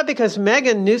came about because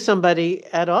Megan knew somebody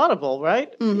at Audible,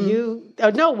 right?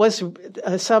 Mm-hmm. No, it was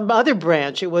some other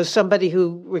branch. It was somebody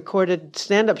who recorded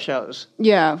stand-up shows.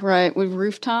 Yeah, right. With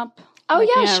Rooftop. Oh,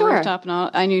 yeah, sure. Rooftop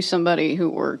and I knew somebody who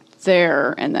worked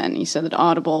there, and then he said that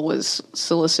Audible was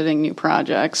soliciting new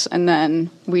projects, and then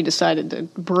we decided to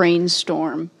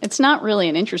brainstorm. It's not really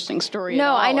an interesting story at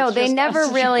all. No, I know. They never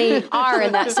really are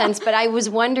in that sense, but I was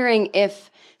wondering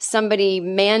if somebody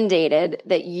mandated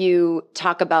that you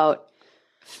talk about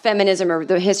feminism or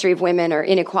the history of women or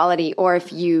inequality, or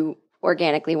if you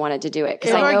organically wanted to do it.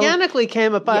 It organically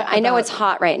came about. Yeah, I know it's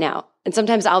hot right now. And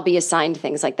sometimes I'll be assigned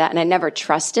things like that, and I never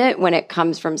trust it when it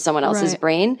comes from someone else's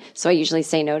brain. So I usually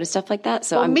say no to stuff like that.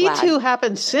 So I'm Me glad. Too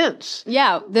happened since.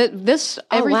 Yeah,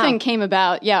 everything came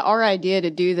about. Yeah, our idea to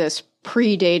do this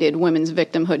predated women's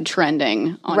victimhood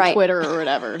trending on Twitter or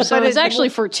whatever. So it was actually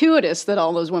fortuitous that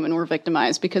all those women were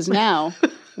victimized because now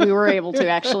we were able to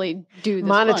actually do this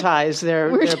monetize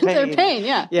their pain. Their pain,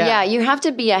 Yeah, you have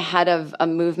to be ahead of a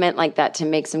movement like that to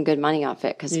make some good money off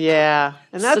it.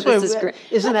 And that's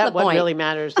isn't that what point. Really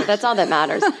matters? That's all that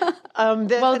matters.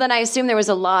 Well, then I assume there was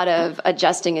a lot of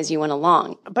adjusting as you went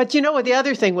along. But you know what? The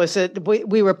other thing was that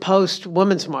we were post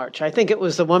Women's March. I think it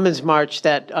was the Women's March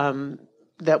that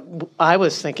I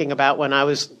was thinking about when I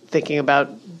was thinking about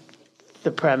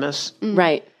the premise.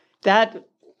 Right.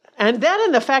 And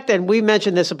the fact that we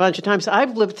mentioned this a bunch of times,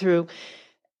 I've lived through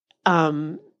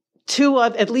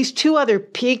at least two other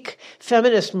peak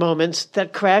feminist moments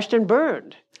that crashed and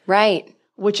burned. Right.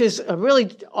 Which is a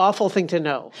really awful thing to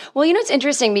know. Well, you know, it's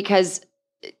interesting because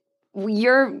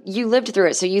you lived through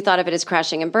it, so you thought of it as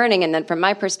crashing and burning. And then from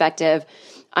my perspective,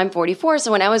 I'm 44,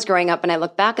 so when I was growing up and I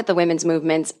look back at the women's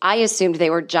movements, I assumed they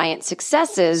were giant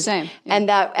successes and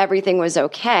that everything was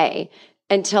okay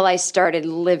until I started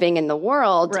living in the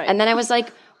world. Right. And then I was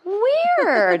like,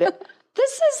 weird.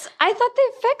 I thought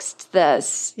they fixed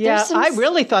this. Yeah, I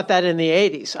really thought that in the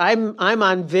 80s. I'm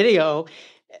on video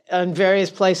on various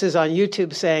places on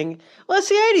YouTube saying, well, it's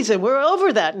the 80s and we're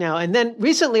over that now. And then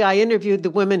recently I interviewed the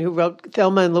women who wrote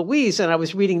Thelma and Louise, and I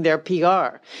was reading their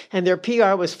PR. And their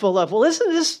PR was full of, well, isn't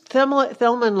this Thelma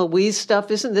and Louise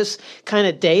stuff, isn't this kind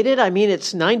of dated? I mean,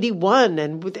 it's 91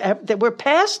 and we're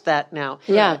past that now.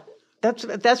 Yeah.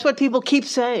 That's what people keep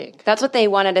saying. That's what they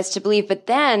wanted us to believe. But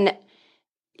then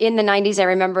in the 90s, I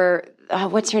remember,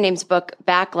 what's her name's book?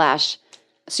 Backlash.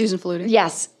 Susan Flutie.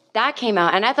 Yes. That came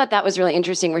out. And I thought that was really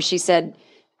interesting where she said,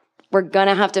 we're going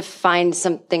to have to find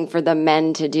something for the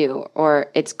men to do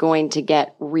or it's going to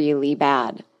get really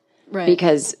bad. Right.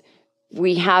 Because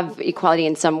we have equality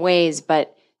in some ways,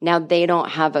 but now they don't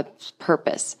have a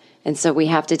purpose. And so we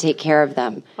have to take care of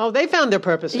them. Oh, they found their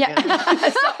purpose again.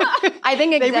 I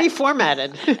think they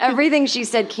reformatted. Everything she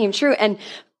said came true. And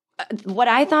what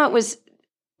I thought was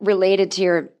related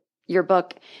to your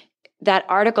book, that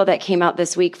article that came out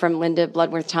this week from Linda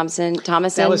Bloodworth Thomason.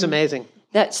 That was amazing.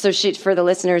 For the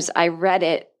listeners, I read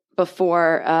it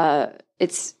before.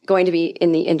 It's going to be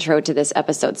in the intro to this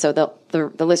episode, so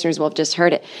the listeners will have just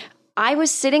heard it. I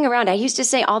was sitting around. I used to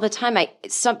say all the time,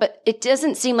 but it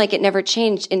doesn't seem like it never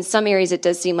changed. In some areas, it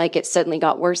does seem like it suddenly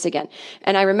got worse again.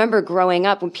 And I remember growing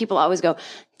up when people always go,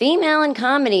 female in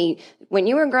comedy. When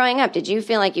you were growing up, did you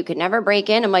feel like you could never break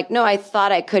in? I'm like, no, I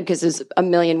thought I could because there's a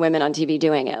million women on TV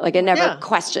doing it. Like I never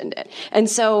questioned it. And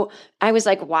so I was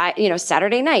like, why,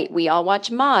 Saturday night, we all watch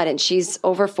Maude and she's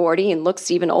over 40 and looks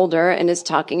even older and is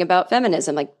talking about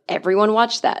feminism. Like everyone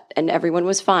watched that and everyone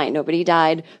was fine. Nobody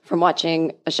died from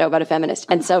watching a show about a feminist.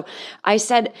 And so I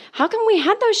said, how come we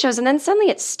had those shows? And then suddenly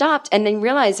it stopped and then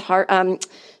realized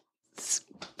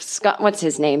Scott, what's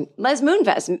his name? Les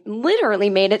Moonves literally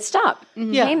made it stop.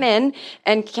 Mm-hmm. Yeah. Came in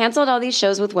and canceled all these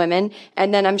shows with women.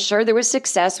 And then I'm sure there was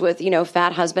success with,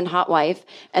 fat husband, hot wife.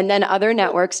 And then other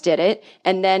networks did it.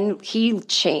 And then he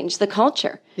changed the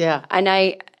culture. Yeah. And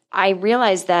I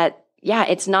realized that,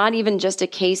 it's not even just a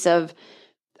case of,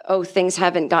 things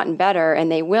haven't gotten better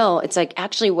and they will. It's like,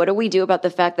 actually, what do we do about the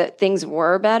fact that things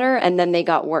were better and then they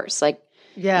got worse? Like,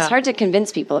 it's hard to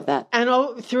convince people of that.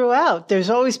 And throughout, there's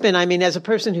always been, as a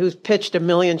person who's pitched a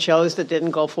million shows that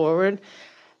didn't go forward,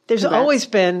 there's always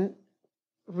been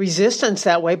resistance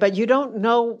that way, but you don't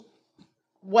know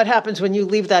what happens when you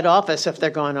leave that office if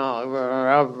they're going, all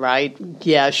right,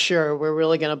 yeah, sure, we're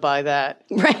really going to buy that.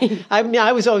 Right.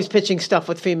 I was always pitching stuff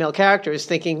with female characters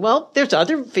thinking, well, there's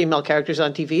other female characters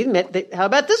on TV. How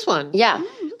about this one? Yeah.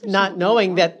 Not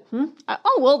knowing that.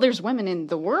 There's women in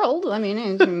the world. I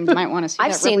mean, you might want to see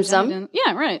I've that seen some.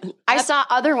 Yeah, right. I saw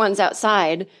other ones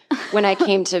outside when I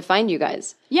came to find you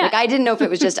guys. Yeah. Like, I didn't know if it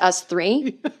was just us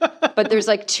three, but there's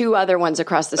like 2 other ones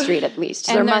across the street at least.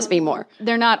 So there must be more.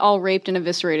 They're not all raped and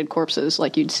eviscerated corpses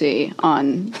like you'd see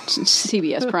on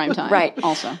CBS primetime. Right.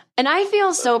 Also. And I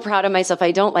feel so proud of myself.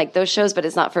 I don't like those shows, but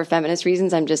it's not for feminist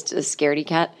reasons. I'm just a scaredy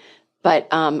cat. But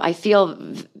I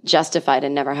feel justified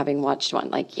in never having watched one.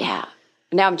 Like,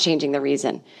 now I'm changing the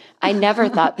reason. I never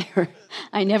thought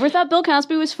I never thought Bill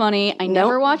Cosby was funny. I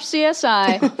never watched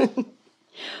CSI.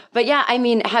 But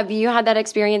have you had that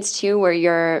experience too where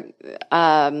you're,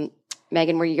 Megan,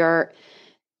 where you're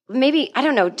maybe, I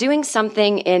don't know, doing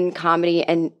something in comedy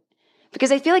and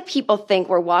because I feel like people think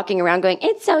we're walking around going,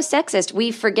 it's so sexist.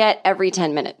 We forget every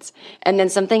 10 minutes. And then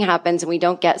something happens and we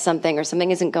don't get something or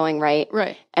something isn't going right.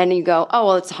 Right. And you go, oh,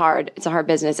 well, it's hard. It's a hard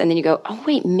business. And then you go, oh,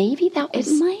 wait, maybe that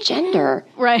was gender.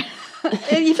 Right.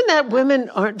 And even that women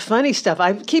aren't funny stuff.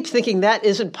 I keep thinking that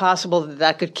isn't possible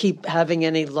that could keep having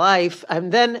any life.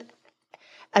 And then,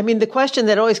 the question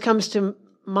that always comes to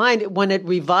mind when it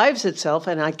revives itself,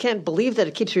 and I can't believe that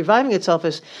it keeps reviving itself,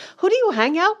 is who do you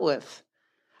hang out with?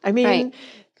 Right.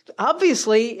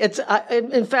 Obviously, it's.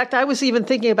 In fact, I was even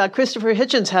thinking about Christopher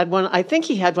Hitchens had one. I think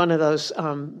he had one of those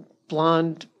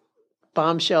blonde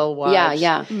bombshell wives.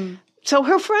 Yeah. So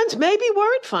her friends maybe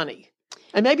weren't funny,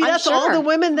 and maybe that's all the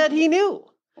women that he knew.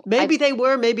 Maybe they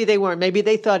were, maybe they weren't. Maybe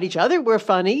they thought each other were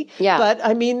funny. Yeah. But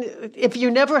if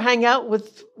you never hang out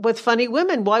with funny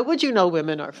women, why would you know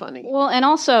women are funny? Well, and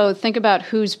also think about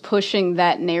who's pushing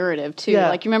that narrative too. Yeah.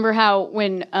 Like, you remember how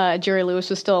when Jerry Lewis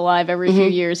was still alive, every few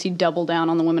years he'd double down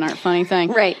on the women aren't funny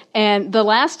thing. Right. And the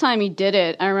last time he did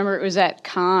it, I remember it was at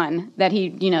Cannes that he,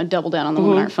 doubled down on the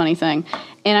women aren't funny thing.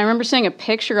 And I remember seeing a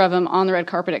picture of him on the red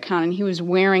carpet at Cannes, and he was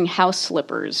wearing house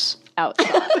slippers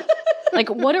outside. Like,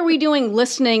 what are we doing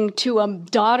listening to a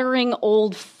doddering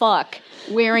old fuck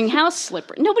wearing house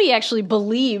slippers? Nobody actually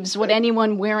believes what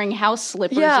anyone wearing house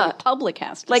slippers in public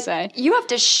has to say. You have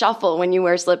to shuffle when you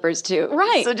wear slippers, too.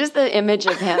 Right. So just the image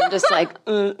of him just like,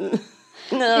 no.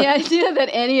 The idea that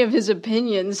any of his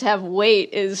opinions have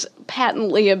weight is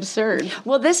patently absurd.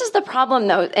 Well, this is the problem,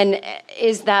 though, and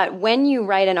is that when you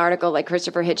write an article like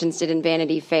Christopher Hitchens did in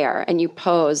Vanity Fair and you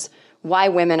pose why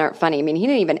women aren't funny. He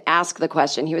didn't even ask the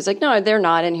question. He was like, no, they're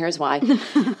not, and here's why.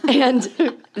 And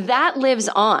that lives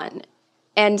on.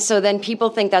 And so then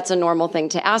people think that's a normal thing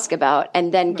to ask about.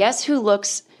 And then guess who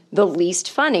looks the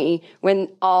least funny when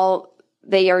all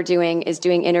they are doing is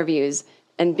doing interviews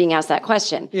and being asked that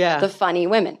question? Yeah. The funny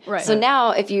women. Right. So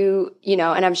now if you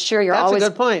and I'm sure you're always... That's a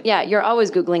good point. Yeah, you're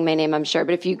always Googling my name, I'm sure.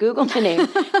 But if you Google my name,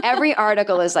 every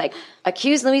article is like,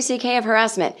 accuse Louis C.K. of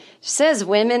harassment. Says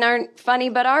women aren't funny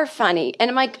but are funny.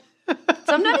 And I'm like,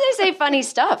 sometimes I say funny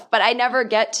stuff, but I never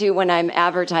get to when I'm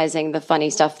advertising the funny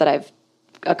stuff that I've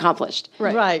accomplished.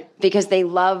 Right. Because they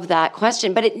love that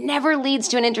question. But it never leads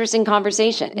to an interesting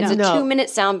conversation. It's a 2-minute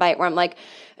soundbite where I'm like...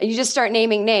 You just start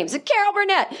naming names. Carol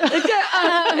Burnett.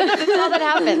 That's all that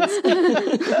happens.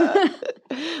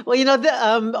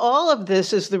 Well, all of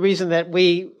this is the reason that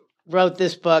we wrote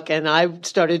this book, and I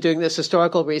started doing this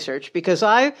historical research because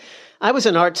I was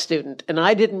an art student, and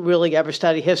I didn't really ever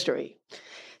study history.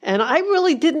 And I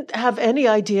really didn't have any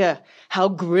idea how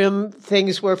grim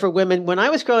things were for women. When I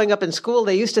was growing up in school,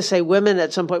 they used to say women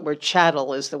at some point were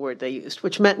chattel is the word they used,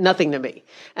 which meant nothing to me.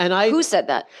 And Who said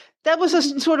that? That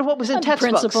was sort of what was in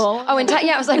textbooks. Principle. Oh,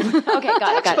 I was like, okay,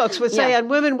 got it. Textbooks would say, and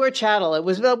women were chattel. It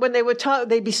was when they would talk,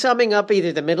 they'd be summing up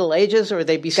either the Middle Ages or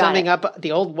they'd be summing up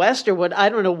the Old West or what. I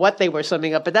don't know what they were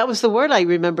summing up, but that was the word I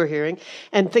remember hearing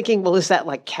and thinking, well, is that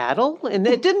like cattle? And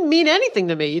it didn't mean anything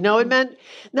to me. It meant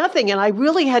nothing. And I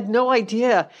really had no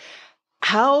idea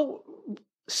how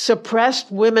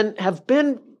suppressed women have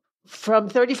been from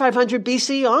 3500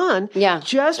 BC on,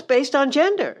 just based on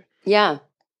gender. Yeah.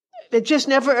 it just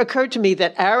never occurred to me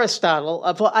that Aristotle,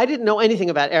 well, I didn't know anything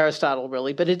about Aristotle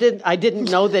really, but I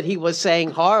didn't know that he was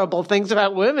saying horrible things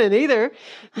about women either.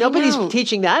 Nobody's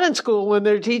teaching that in school when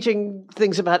they're teaching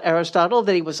things about Aristotle,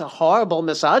 that he was a horrible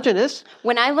misogynist.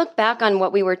 When I look back on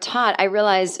what we were taught, I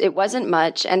realized it wasn't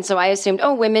much. And so I assumed,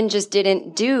 women just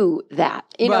didn't do that.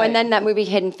 And then that movie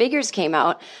Hidden Figures came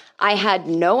out. I had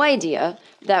no idea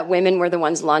that women were the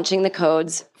ones launching the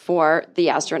codes for the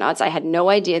astronauts. I had no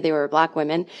idea they were Black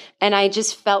women. And I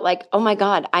just felt like, oh my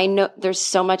God, I know there's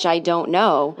so much I don't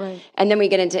know. Right. And then we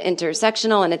get into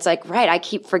intersectional and it's like, right, I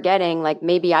keep forgetting, like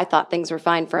maybe I thought things were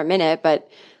fine for a minute, but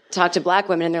talk to Black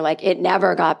women and they're like, it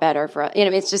never got better for us.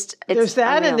 There's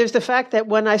that. Unreal. And there's the fact that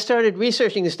when I started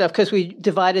researching this stuff, because we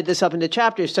divided this up into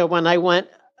chapters. So when I went,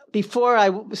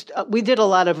 we did a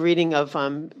lot of reading of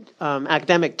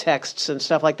academic texts and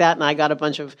stuff like that, and I got a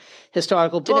bunch of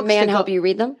historical books. Did a man help you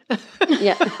read them?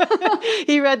 Yeah.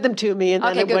 He read them to me, and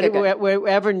then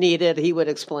wherever needed, he would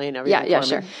explain everything for me.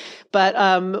 Sure. But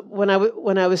when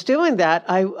I was doing that,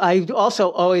 I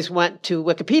also always went to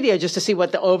Wikipedia just to see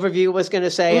what the overview was going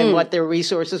to say and what their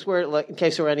resources were, like, in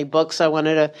case there were any books I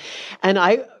wanted to. And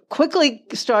I quickly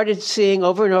started seeing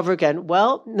over and over again,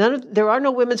 well, there are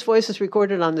no women's voices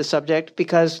recorded on this subject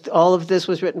because all of this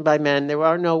was written by men. There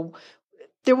were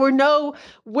no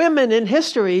women in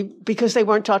history because they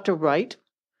weren't taught to write.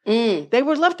 They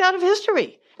were left out of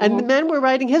history. And the men were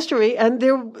writing history, and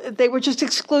they were just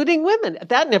excluding women.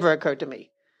 That never occurred to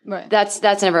me. Right. That's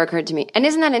never occurred to me. And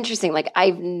isn't that interesting? Like,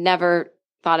 I've never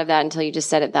thought of that until you just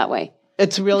said it that way.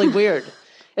 It's really weird.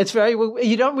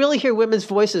 You don't really hear women's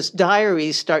voices.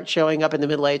 Diaries start showing up in the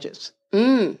Middle Ages.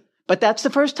 But that's the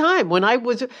first time when I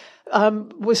was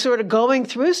sort of going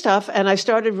through stuff, and I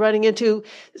started running into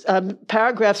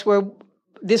paragraphs where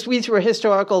these were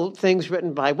historical things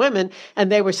written by women,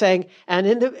 and they were saying, and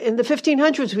in the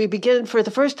 1500s we begin for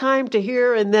the first time to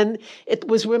hear, and then it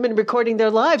was women recording their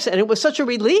lives, and it was such a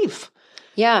relief.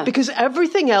 Yeah, because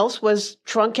everything else was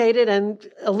truncated and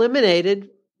eliminated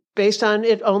based on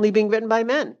it only being written by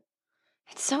men.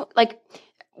 It's so, like,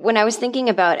 when I was thinking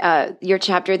about your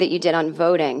chapter that you did on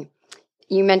voting,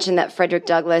 you mentioned that Frederick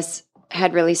Douglass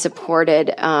had really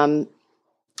supported,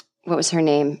 what was her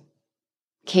name?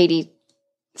 Katie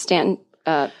Stanton?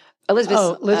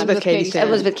 Elizabeth Cady Stanton.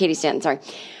 Elizabeth Cady Stanton, sorry.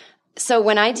 So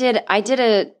when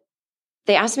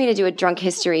they asked me to do a drunk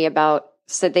history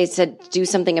they said do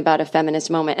something about a feminist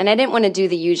moment. And I didn't want to do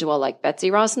the usual, like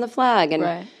Betsy Ross and the flag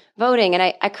and voting. And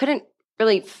I couldn't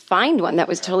really find one that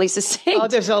was totally succinct. Oh,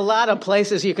 there's a lot of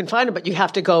places you can find them, but you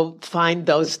have to go find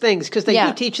those things because they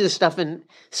do teach this stuff in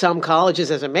some colleges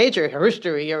as a major,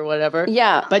 herstory or whatever.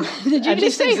 Yeah. But did you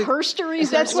just say herstories?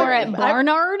 That's where at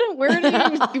Barnard? Where do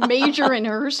you major in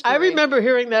herstory? I remember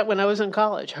hearing that when I was in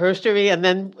college, herstory, and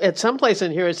then at some place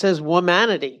in here it says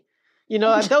womanity.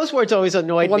 Those words always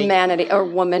annoyed me. Womanity, or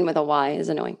woman with a Y is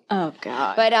annoying. Oh,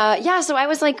 God. But so I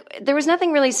was like, there was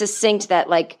nothing really succinct that,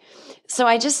 like, so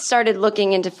I just started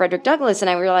looking into Frederick Douglass, and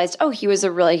I realized, he was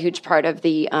a really huge part of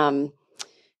the,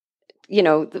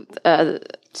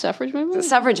 suffrage movement? The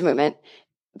suffrage movement.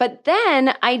 But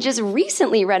then I just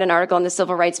recently read an article on the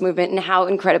civil rights movement and how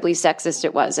incredibly sexist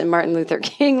it was. And Martin Luther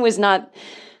King was not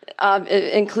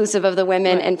inclusive of the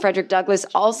women, and Frederick Douglass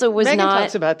also was Megan not.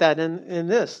 Talks about that in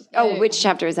this. Oh, which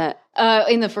chapter is that?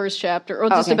 In the first chapter, or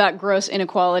just about gross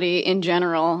inequality in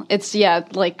general. It's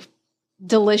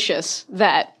delicious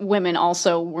that women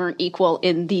also weren't equal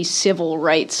in the civil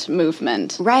rights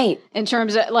movement. Right. In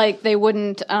terms of, like, they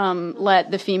wouldn't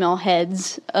let the female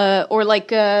heads, or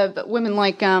like women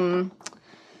like, God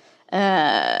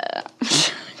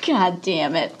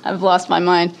damn it, I've lost my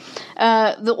mind.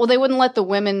 They wouldn't let the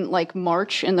women, like,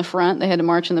 march in the front. They had to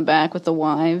march in the back with the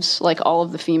wives, like all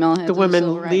of the female heads. The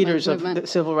women leaders of the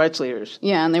civil rights leaders.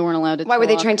 Yeah, and they weren't allowed to Why, were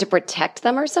they trying to protect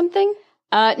them or something?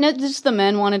 No, just the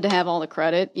men wanted to have all the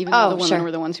credit, even though the women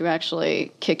were the ones who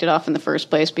actually kicked it off in the first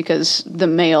place, because the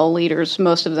male leaders,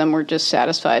 most of them were just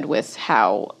satisfied with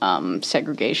how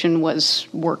segregation was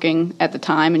working at the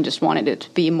time and just wanted it to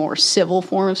be a more civil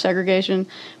form of segregation,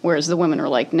 whereas the women were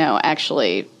like, no,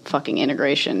 actually, fucking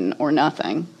integration or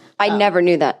nothing. I never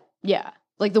knew that. Yeah.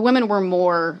 Like, the women were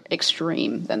more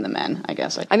extreme than the men, I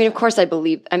guess. I mean, of course I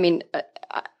believe,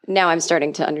 now I'm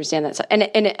starting to understand that.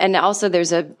 And also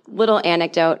there's a little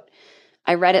anecdote.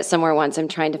 I read it somewhere once. I'm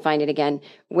trying to find it again,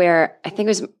 where I think it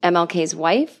was MLK's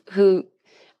wife, who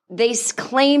they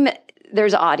claim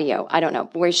there's audio. I don't know,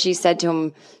 where she said to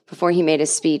him before he made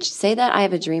his speech, say that I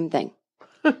have a dream thing.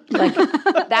 Like,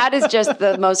 that is just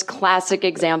the most classic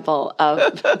example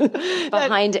of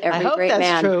behind every great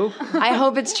man. True. I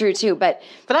hope it's true too. But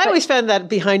I always found that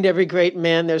behind every great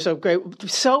man, there's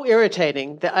so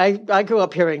irritating that I grew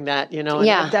up hearing that, and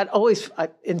that always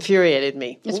infuriated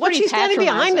me. What's she standing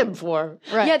behind him for?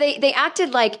 Right. Yeah, they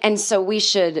acted like, and so we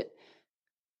should,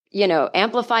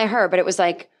 amplify her. But it was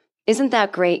like, isn't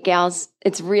that great, gals?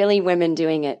 It's really women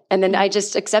doing it. And then I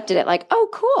just accepted it like, oh,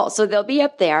 cool. So they'll be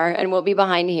up there and we'll be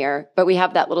behind here. But we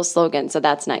have that little slogan. So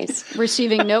that's nice.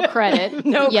 Receiving no credit,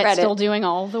 yet still doing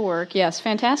all the work. Yes,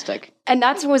 fantastic. And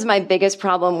that was my biggest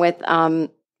problem with the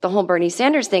whole Bernie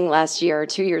Sanders thing last year or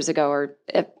 2 years ago or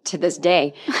to this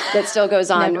day that still goes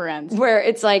on. Never ends. Where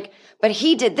it's like, but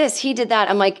he did this, he did that.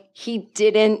 I'm like, he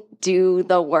didn't do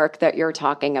the work that you're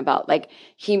talking about. Like,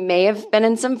 he may have been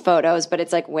in some photos, but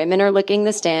it's like women are licking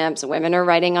the stamps, women are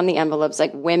writing on the envelopes.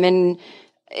 Like, women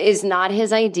is not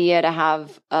his idea to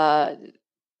have a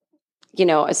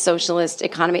socialist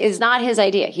economy. It's not his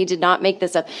idea. He did not make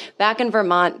this up. Back in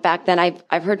Vermont, back then,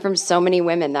 I've heard from so many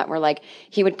women that were like,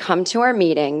 he would come to our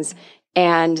meetings,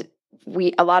 and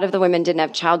a lot of the women didn't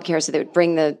have childcare, so they would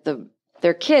bring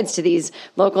their kids to these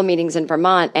local meetings in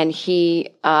Vermont, and he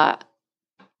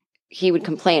would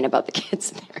complain about the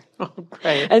kids there. Oh,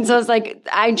 great. And so it's like,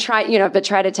 I try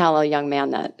to tell a young man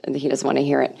that he doesn't want to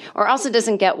hear it, or also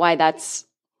doesn't get why that's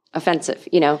offensive.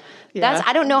 That's,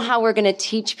 I don't know how we're going to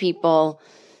teach people.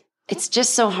 It's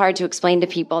just so hard to explain to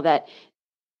people that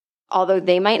although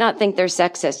they might not think they're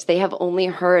sexist, they have only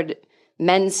heard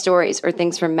men's stories or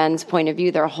things from men's point of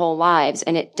view their whole lives.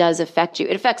 And it does affect you.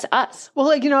 It affects us.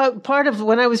 Well, part of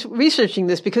when I was researching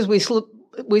this, because we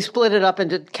split it up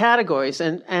into categories,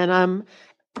 and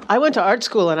I went to art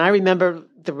school, and I remember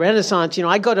the Renaissance.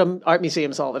 I go to art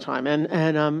museums all the time,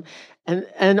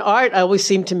 and art always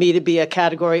seemed to me to be a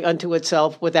category unto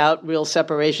itself without real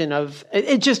separation of.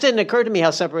 It just didn't occur to me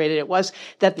how separated it was.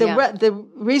 That the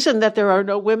reason that there are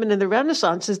no women in the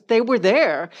Renaissance is they were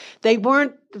there. They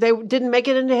didn't make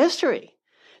it into history.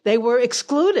 They were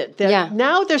excluded.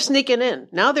 Now they're sneaking in.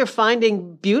 Now they're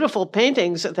finding beautiful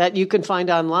paintings that you can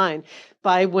find online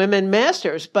by women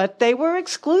masters, but they were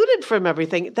excluded from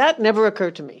everything. That never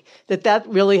occurred to me, that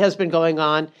really has been going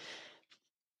on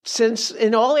since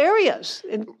in all areas.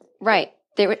 Right.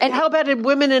 And how about in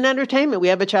women in entertainment? We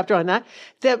have a chapter on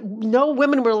that no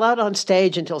women were allowed on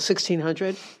stage until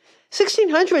 1600.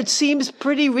 1600 seems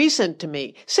pretty recent to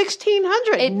me.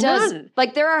 1600, it does. None.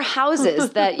 Like, there are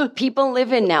houses that people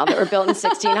live in now that were built in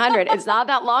 1600. It's not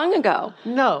that long ago.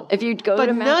 No. If you go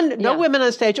to no women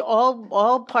on stage,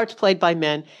 all parts played by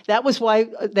men. That was why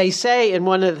they say in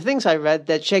one of the things I read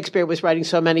that Shakespeare was writing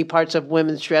so many parts of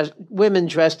women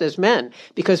dressed as men,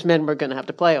 because men were going to have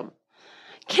to play them.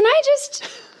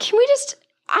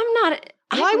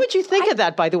 Why would you think of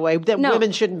that, by the way, that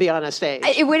women shouldn't be on a stage?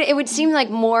 It would seem like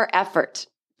more effort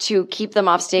to keep them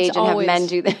off stage and have men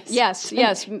do this. Yes.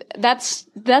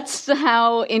 That's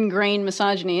how ingrained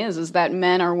misogyny is that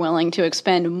men are willing to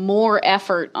expend more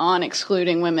effort on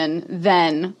excluding women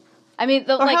than, how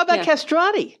about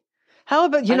castrati? How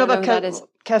about,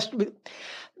 castrati?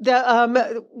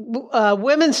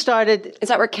 Women started. Is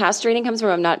that where castrating comes from?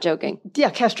 I'm not joking.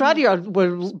 Yeah, castrati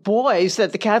were boys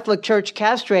that the Catholic Church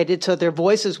castrated so their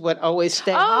voices would always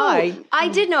stay high. I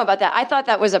did know about that. I thought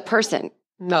that was a person.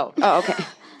 No. Oh, okay.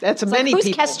 That's many who's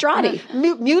people. castrati?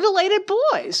 Mutilated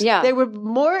boys. Yeah. They were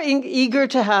more eager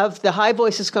to have the high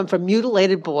voices come from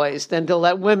mutilated boys than to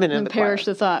let women in the choir. Perish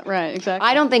the thought. Right, exactly.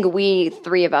 I don't think we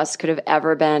three of us could have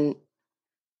ever been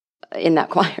in that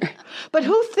choir. But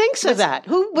who thinks of that?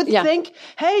 Who would think,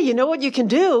 hey, you know what you can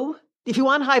do if you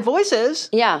want high voices?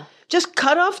 Yeah. Just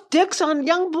cut off dicks on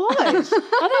young boys. Oh, that's a great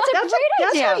idea.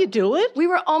 That's how you do it. We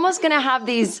were almost going to have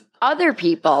these other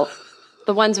people,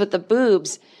 the ones with the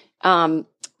boobs,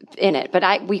 in it,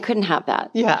 but we couldn't have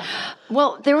that. Yeah.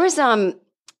 Well, there was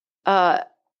a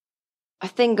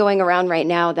thing going around right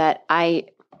now that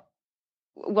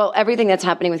everything that's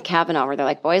happening with Kavanaugh, where they're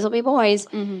like, boys will be boys.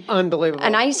 Mm-hmm. Unbelievable.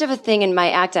 And I used to have a thing in my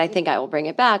act, and I think I will bring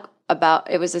it back,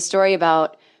 it was a story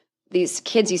about these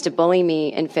kids used to bully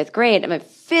me in 5th grade. I'm a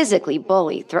physically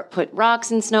bully, put rocks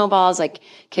and snowballs, like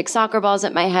kick soccer balls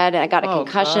at my head, and I got a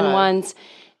concussion once.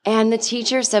 And the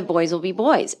teacher said, boys will be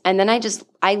boys. And then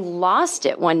I lost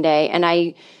it one day, and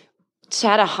I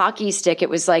had a hockey stick. It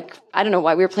was like, I don't know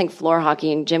why, we were playing floor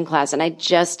hockey in gym class, and I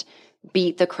just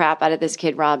beat the crap out of this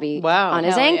kid, Robbie, on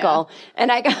his ankle.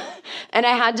 Yeah. And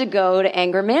I had to go to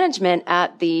anger management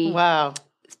at the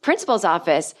principal's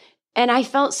office. And I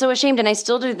felt so ashamed, and I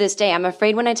still do to this day. I'm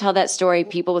afraid when I tell that story,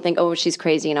 people will think, oh, she's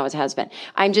crazy and always has been.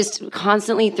 I'm just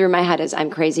constantly through my head is I'm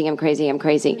crazy, I'm crazy, I'm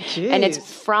crazy. Jeez. And it's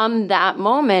from that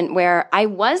moment where I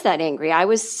was that angry. I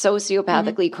was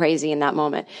sociopathically crazy in that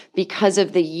moment because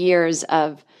of the years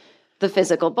of the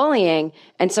physical bullying.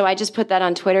 And so I just put that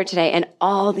on Twitter today, and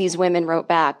all these women wrote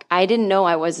back. I didn't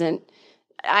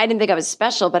think I was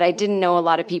special, but I didn't know a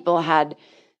lot of people had,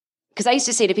 because I used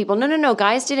to say to people, no,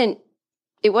 guys didn't.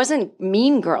 It wasn't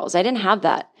mean girls. I didn't have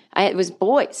that. It was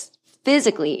boys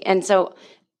physically. And so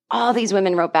all these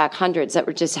women wrote back, hundreds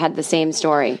that just had the same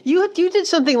story. You did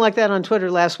something like that on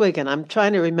Twitter last week, and I'm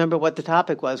trying to remember what the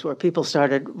topic was where people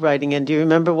started writing in. Do you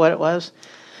remember what it was?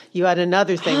 You had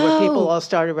another thing where people all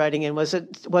started writing in. Was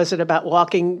it about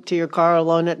walking to your car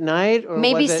alone at night? Or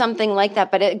maybe something like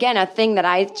that. But again, a thing that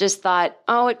I just thought,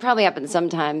 it probably happens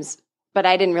sometimes. But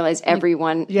I didn't realize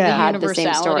everyone had the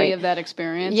same story. Of that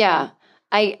experience. Yeah.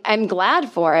 I'm glad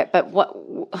for it, but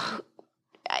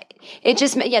it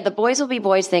just, the boys will be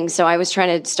boys thing. So I was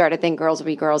trying to start a thing, girls will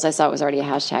be girls. I saw it was already a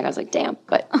hashtag. I was like, damn,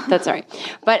 but that's all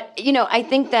right. But, I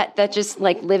think that just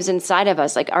like lives inside of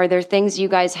us. Like, are there things you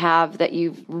guys have that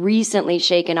you've recently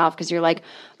shaken off because you're like,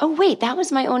 oh, wait, that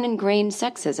was my own ingrained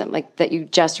sexism, like that you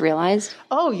just realized?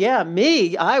 Oh, yeah,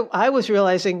 me. I was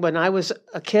realizing when I was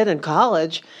a kid in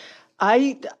college,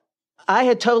 I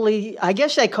had totally, I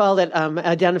guess they called it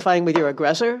identifying with your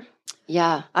aggressor.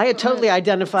 Yeah. I had totally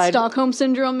identified. Stockholm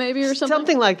Syndrome maybe or something?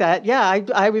 Something like that. Yeah.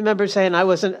 I remember saying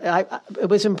it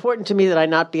was important to me that I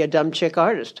not be a dumb chick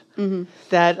artist. Mm-hmm.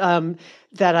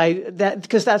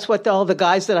 Because that's what all the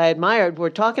guys that I admired were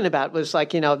talking about was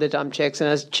like, the dumb chicks and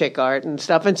as chick art and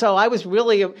stuff. And so it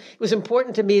was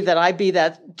important to me that I be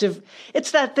that,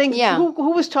 it's that thing. Yeah.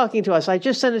 Who was talking to us? I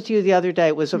just sent it to you the other day.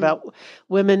 It was about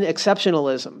women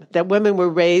exceptionalism, that women were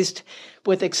raised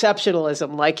with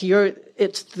exceptionalism. Like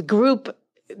it's the group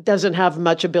doesn't have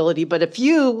much ability, but if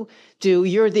you do,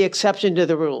 you're the exception to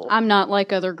the rule. I'm not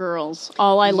like other girls.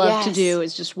 All I love to do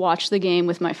is just watch the game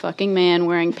with my fucking man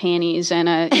wearing panties and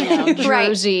a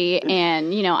jersey, right.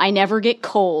 And I never get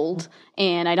cold.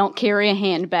 And I don't carry a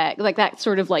handbag, like that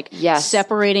sort of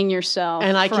separating yourself.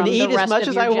 And I can eat as much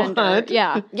as I want.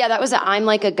 Yeah. Yeah, that was I'm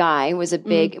like a guy was a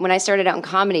big, when I started out in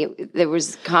comedy, there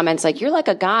was comments like, you're like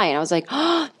a guy. And I was like,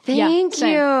 oh, thank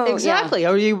you. Exactly.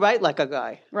 Or you write like a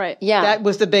guy. Right. Yeah. That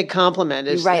was the big compliment.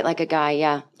 You write like a guy,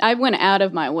 yeah. I went out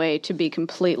of my way to be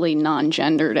completely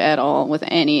non-gendered at all with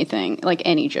anything, like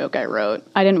any joke I wrote.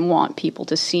 I didn't want people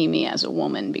to see me as a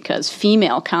woman because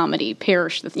female comedy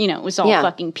perished, it was all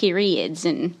fucking periods.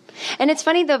 And it's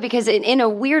funny, though, because in a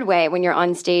weird way, when you're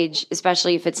on stage,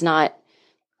 especially if it's not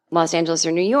Los Angeles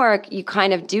or New York, you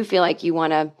kind of do feel like you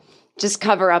want to just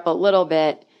cover up a little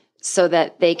bit so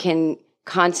that they can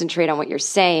concentrate on what you're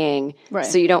saying. Right.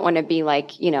 So you don't want to be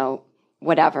like,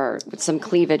 whatever, with some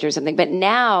cleavage or something. But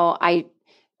now I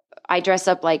dress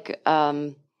up like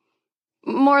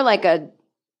more like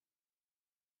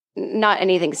not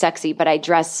anything sexy, but I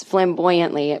dress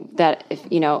flamboyantly that if,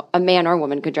 a man or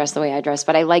woman could dress the way I dress,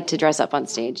 but I like to dress up on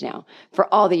stage now.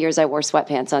 For all the years I wore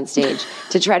sweatpants on stage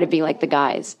to try to be like the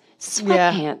guys.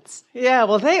 Sweatpants. Yeah,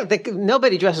 well,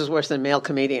 nobody dresses worse than male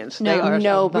comedians. No, they are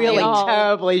nobody. really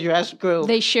terribly dressed group.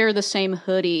 They share the same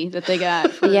hoodie that they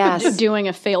got for doing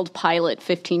a failed pilot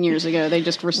 15 years ago. They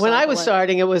just recycle When I was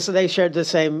starting, they shared the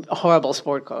same horrible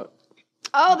sport coat.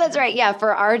 Oh, that's right. Yeah,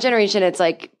 for our generation, it's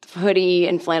like hoodie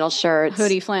and flannel shirts.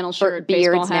 Hoodie, flannel shirt,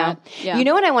 beards now. Yeah. You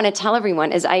know what I want to tell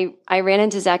everyone is I ran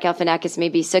into Zach Galifianakis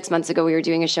maybe 6 months ago. We were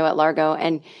doing a show at Largo,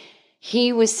 and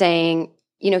he was saying,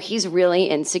 he's really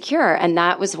insecure. And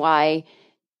that was why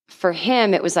for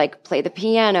him, it was like play the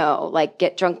piano, like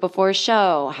get drunk before a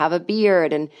show, have a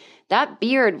beard. And that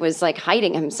beard was like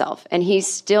hiding himself. And he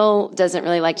still doesn't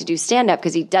really like to do stand-up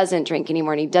because he doesn't drink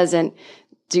anymore and he doesn't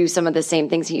do some of the same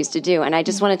things he used to do. And I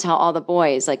just want to tell all the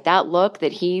boys, like that look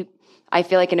that I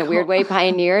feel like in a weird way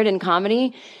pioneered in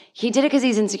comedy, he did it because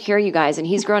he's insecure, you guys, and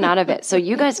he's grown out of it. So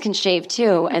you guys can shave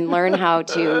too and learn how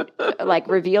to like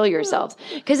reveal yourselves.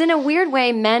 Because in a weird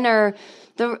way,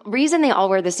 the reason they all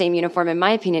wear the same uniform, in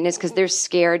my opinion, is because they're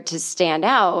scared to stand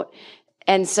out.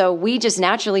 And so we just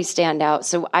naturally stand out.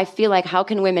 So I feel like how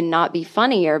can women not be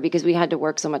funnier because we had to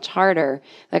work so much harder?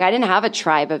 Like I didn't have a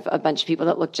tribe of a bunch of people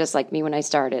that looked just like me when I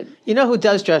started. You know who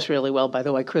does dress really well, by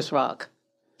the way? Chris Rock.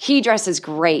 He dresses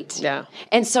great. Yeah.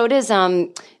 And so does,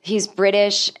 he's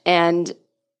British and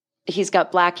he's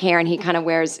got black hair and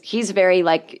he's very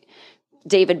like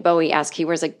David Bowie-esque. He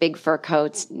wears like big fur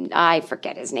coats. I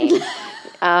forget his name.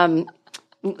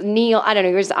 Neil, I don't know,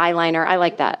 he wears eyeliner. I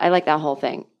like that. I like that whole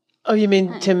thing. Oh, you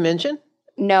mean Tim Minchin?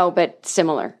 No, but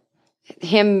similar.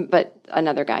 him, but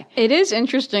another guy. It is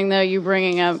interesting, though, you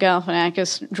bringing up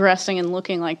Galifianakis dressing and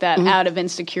looking like that out of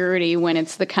insecurity when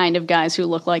it's the kind of guys who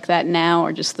look like that now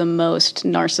are just the most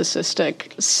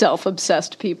narcissistic,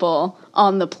 self-obsessed people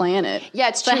on the planet. Yeah,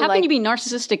 it's true. But how can you be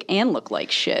narcissistic and look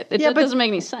like shit? It doesn't make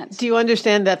any sense. Do you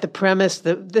understand that the premise,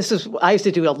 I used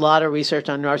to do a lot of research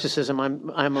on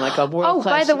narcissism. I'm like a world-class.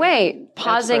 Oh, by the way,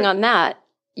 pausing on that,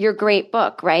 your great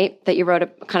book, right, that you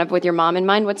wrote kind of with your mom in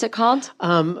mind, what's it called?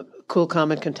 Cool,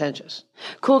 Calm, and Contentious.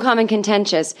 Cool, Calm, and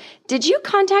Contentious. Did you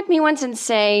contact me once and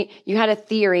say you had a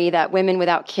theory that women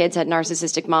without kids had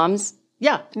narcissistic moms?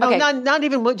 Yeah. No, okay. not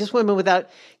even just women without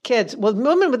kids. Well,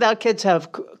 women without kids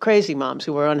have crazy moms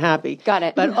who are unhappy. Got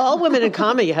it. But all women in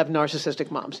comedy have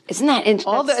narcissistic moms. Isn't that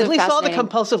interesting? At least all the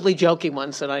compulsively joking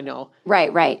ones that I know.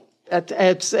 Right.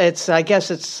 It's I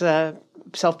guess it's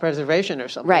self-preservation or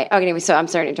something. Right. Okay, so I'm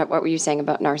sorry to interrupt. What were you saying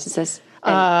about narcissists?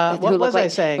 What was I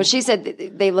saying? Well, she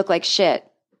said they look like shit.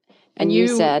 And you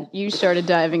said... You started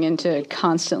diving into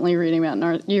constantly reading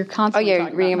about... You're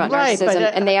constantly reading about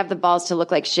narcissism. And they have the balls to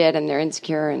look like shit and they're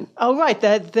insecure. And right.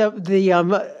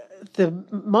 The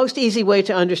most easy way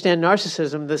to understand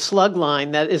narcissism, the slug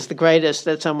line that is the greatest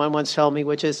that someone once told me,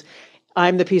 which is,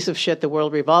 I'm the piece of shit the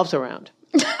world revolves around.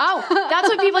 Oh, that's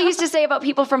what people used to say about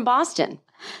people from Boston.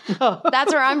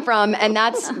 That's where I'm from, and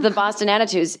that's the Boston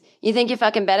attitudes. You think you're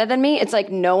fucking better than me? It's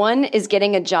like no one is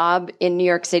getting a job in New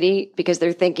York City because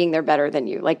they're thinking they're better than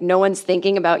you. Like no one's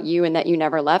thinking about you and that you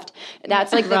never left.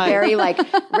 That's like the very like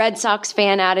Red Sox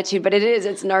fan attitude, but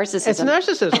it's narcissism. It's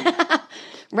narcissism.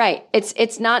 Right.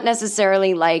 It's not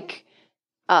necessarily like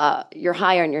you're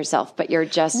high on yourself, but you're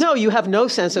just... No, you have no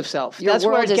sense of self. Your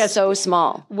world is so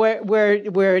small.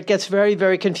 Where it gets very,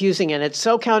 very confusing, and it's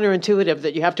so counterintuitive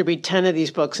that you have to read 10 of these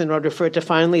books in order for it to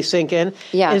finally sink in,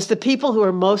 is the people who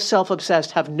are most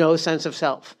self-obsessed have no sense of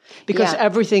self because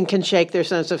everything can shake their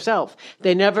sense of self.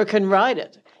 They never can ride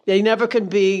it. They never can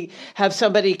have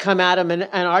somebody come at them and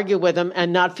argue with them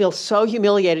and not feel so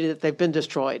humiliated that they've been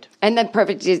destroyed. And the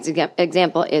perfect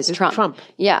example is Trump.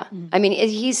 Yeah. I mean,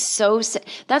 he's so...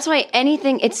 That's why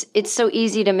it's so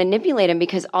easy to manipulate him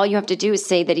because all you have to do is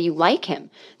say that you like him.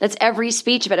 That's every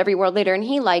speech about every world leader, and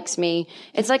he likes me.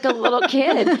 It's like a little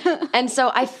kid. And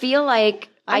so I feel like...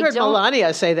 I heard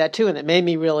Melania say that too, and it made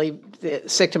me really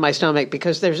sick to my stomach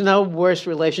because there's no worse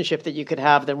relationship that you could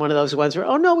have than one of those ones where,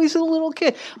 oh no, he's a little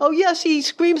kid. Oh yes, he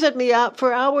screams at me out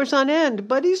for hours on end,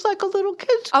 but he's like a little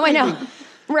kid screaming. Oh, I know.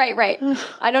 Right.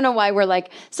 I don't know why we're like,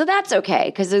 so that's okay,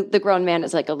 because the grown man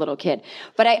is like a little kid.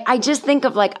 But I just think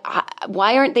of like,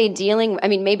 why aren't they dealing? I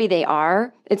mean, maybe they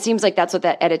are. It seems like that's what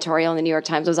that editorial in the New York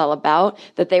Times was all about,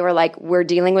 that they were like, we're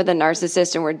dealing with a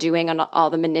narcissist and we're doing all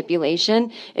the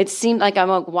manipulation. It seemed like, I'm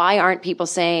like, why aren't people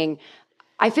saying,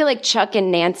 I feel like Chuck Schumer,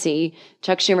 Nancy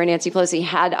Pelosi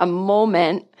had a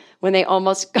moment when they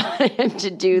almost got him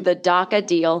to do the DACA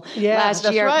deal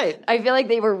last year. Right. I feel like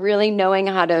they were really knowing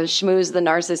how to schmooze the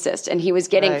narcissist, and he was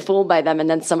getting fooled by them, and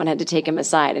then someone had to take him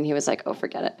aside, and he was like, oh,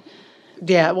 forget it.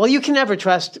 Yeah, well, you can never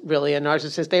trust, really, a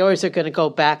narcissist. They always are going to go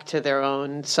back to their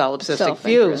own solipsistic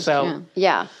view. So,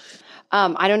 yeah.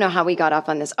 I don't know how we got off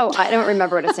on this. Oh, I don't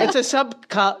remember what it said. It's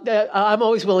I'm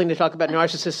always willing to talk about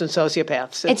narcissists and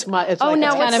sociopaths. It's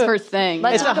kind of her thing.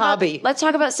 It's a hobby. Let's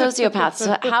talk about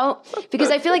sociopaths.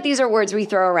 Because I feel like these are words we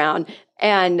throw around,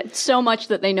 and so much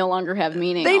that they no longer have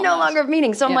meaning. No longer have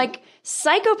meaning. So I'm like,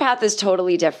 psychopath is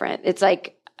totally different. It's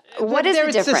like, what is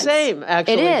the difference? It's the same,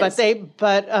 actually. It is.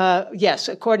 But yes,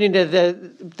 according to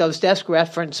those desk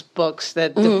reference books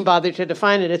that bother to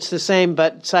define it, it's the same,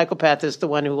 but psychopath is the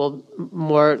one who will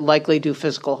more likely do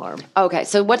physical harm. Okay,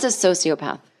 so what's a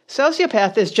sociopath?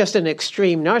 Sociopath is just an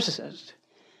extreme narcissist.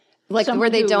 Like where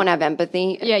they don't have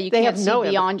empathy? Yeah, you can't see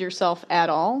beyond yourself at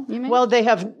all, you mean? Well, they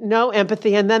have no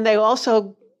empathy, and then they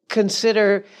also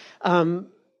consider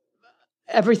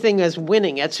everything as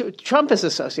winning. Trump is a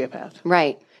sociopath.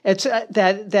 Right. It's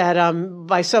that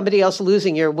by somebody else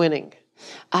losing, you're winning.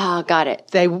 Ah, got it.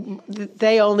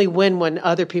 They only win when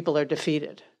other people are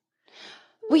defeated.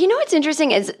 Well, you know what's interesting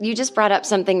is you just brought up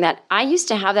something that I used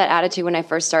to have that attitude when I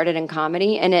first started in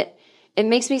comedy, and it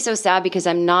makes me so sad because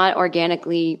I'm not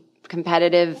organically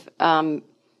competitive in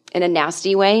a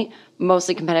nasty way,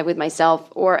 mostly competitive with myself,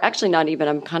 or actually not even.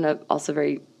 I'm kind of also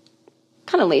very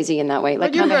kind of lazy in that way.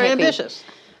 Like, but you're very ambitious.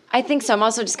 I think so. I'm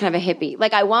also just kind of a hippie.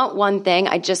 Like, I want one thing.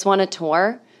 I just want to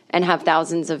tour and have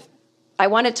I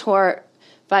want to tour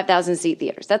 5,000-seat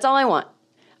theaters. That's all I want.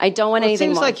 I don't want anything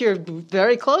more. It seems like you're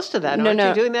very close to that. Aren't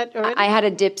you doing that already? I had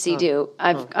a dipsy-do.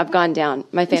 I've gone down.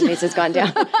 My fan base has gone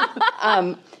down.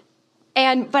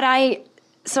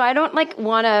 So I don't like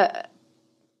want to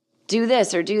do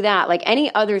this or do that. Like,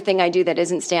 any other thing I do that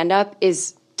isn't stand-up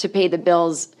is to pay the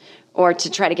bills or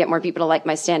to try to get more people to like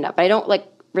my stand-up. I don't like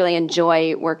really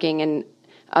enjoy working in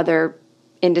other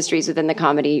industries within the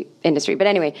comedy industry. But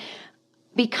anyway,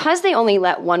 because they only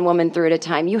let one woman through at a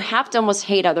time, you have to almost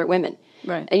hate other women.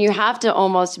 Right. And you have to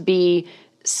almost be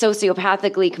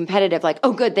sociopathically competitive, like,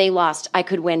 oh, good, they lost, I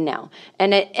could win now.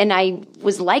 And I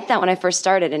was like that when I first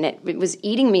started, and it was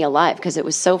eating me alive because it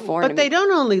was so foreign to me. But they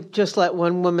don't only just let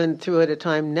one woman through at a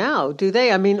time now, do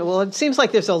they? I mean, well, it seems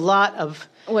like there's a lot of,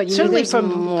 certainly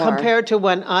compared to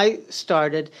when I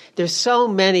started, there's so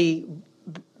many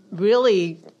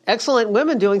really excellent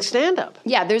women doing stand-up.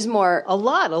 Yeah, there's more. A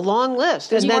long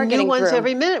list. There's and then new ones through.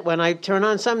 Every minute when I turn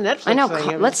on some Netflix I know.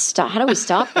 thing. Let's stop. How do we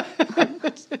stop?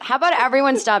 How about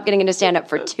everyone stop getting into stand-up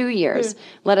for 2 years?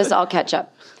 Let us all catch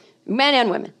up. Men and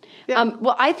women. Yeah.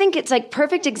 Well, I think it's like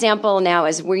perfect example now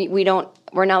is we're not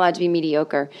allowed to be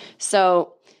mediocre.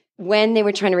 So when they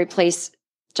were trying to replace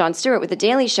Jon Stewart with The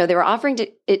Daily Show, they were offering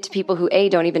it to people who, A,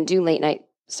 don't even do late night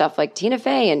stuff like Tina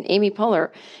Fey and Amy Poehler.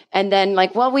 And then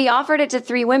like, well, we offered it to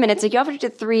 3 women. It's like you offered it to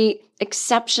 3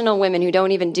 exceptional women who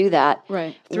don't even do that.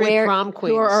 Right. 3 prom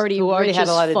queens who already had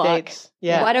a lot of dates.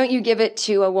 Yeah. Why don't you give it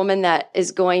to a woman that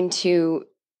is going to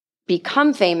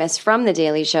become famous from The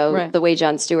Daily Show the way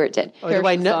Jon Stewart did? Or the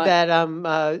way Trevor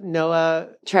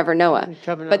Noah.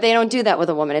 But they don't do that with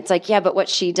a woman. It's like, yeah, but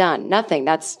what's she done? Nothing.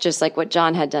 That's just like what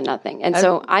John had done, nothing. And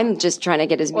so I'm just trying to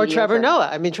get his mediocre. Or Trevor Noah.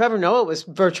 I mean, Trevor Noah was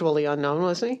virtually unknown,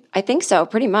 wasn't he? I think so,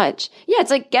 pretty much. Yeah,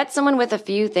 it's like get someone with a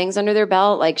few things under their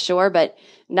belt, like sure, but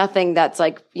nothing that's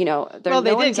like, you know, well,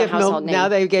 they did give him, now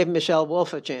they gave Michelle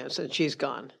Wolf a chance, and she's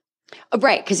gone.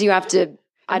 Right, because you have to.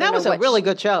 And that was a really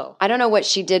good show. I don't know what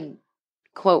she did,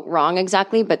 quote, wrong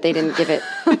exactly, but they didn't give it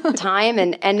time.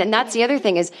 And that's the other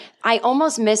thing is I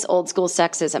almost miss old school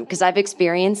sexism because I've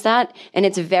experienced that. And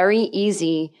it's very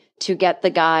easy to get the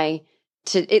guy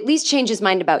to at least change his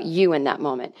mind about you in that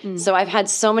moment. So I've had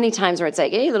so many times where it's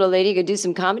like, hey, little lady, you could do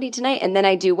some comedy tonight. And then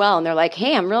I do well. And they're like,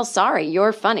 hey, I'm real sorry.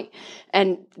 You're funny.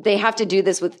 And they have to do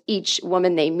this with each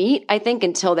woman they meet, I think,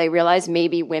 until they realize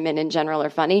maybe women in general are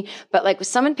funny. But like if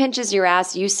someone pinches your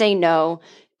ass, you say no.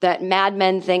 That Mad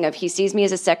Men thing of he sees me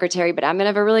as a secretary, but I'm going to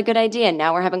have a really good idea. And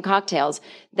now we're having cocktails.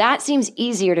 That seems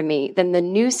easier to me than the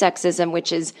new sexism,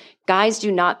 which is guys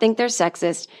do not think they're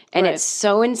sexist. And it's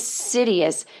so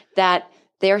insidious that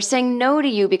they're saying no to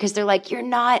you because they're like, you're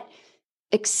not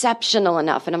exceptional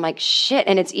enough. And I'm like, shit.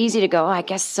 And it's easy to go, oh, I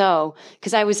guess so.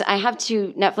 Because I have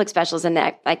 2 Netflix specials and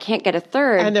I can't get a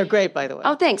third. And they're great, by the way.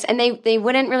 Oh, thanks. And they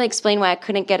wouldn't really explain why I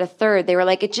couldn't get a third. They were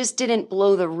like, it just didn't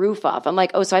blow the roof off. I'm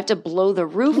like, oh, so I have to blow the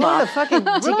roof off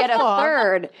to get a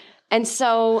third. And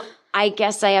so I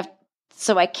guess I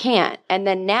can't. And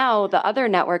then now the other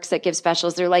networks that give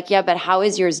specials, they're like, yeah, but how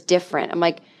is yours different? I'm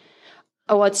like,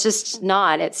 oh, well, it's just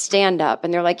not. It's stand-up.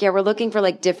 And they're like, yeah, we're looking for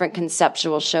like different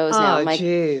conceptual shows now. I'm like,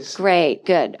 geez. Great,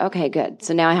 good. Okay, good.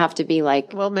 So now I have to be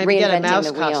like, well, maybe get a mouse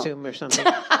costume or something.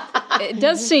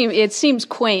 It seems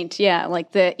quaint, yeah,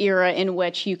 like the era in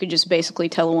which you could just basically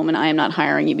tell a woman, I am not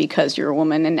hiring you because you're a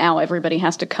woman, and now everybody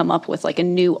has to come up with like a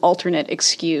new alternate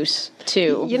excuse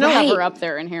to cover up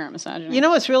their inherent misogyny. You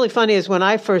know what's really funny is when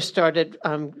I first started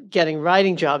getting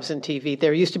writing jobs in TV,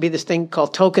 there used to be this thing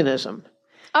called tokenism.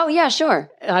 Oh, yeah,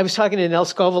 sure. I was talking to Nell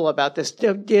Scoville about this.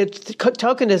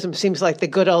 Tokenism seems like the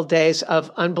good old days of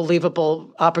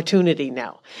unbelievable opportunity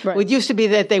now. Right. It used to be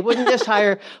that they wouldn't just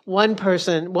hire one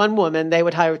woman, they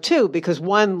would hire 2 because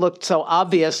one looked so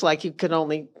obvious, like you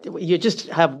just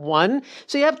have one.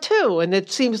 So you have 2. And it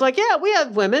seems like, yeah, we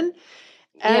have women.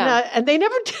 And they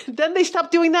never did. Then they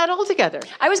stopped doing that altogether.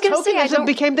 I was going to say, it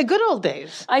became the good old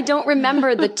days. I don't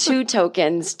remember the 2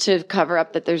 tokens to cover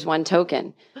up that there's 1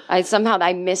 token.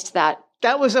 I missed that.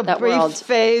 That was a brief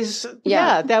phase.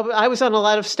 Yeah. I was on a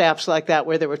lot of staffs like that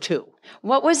where there were 2.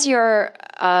 What was your?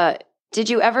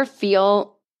 Did you ever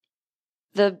feel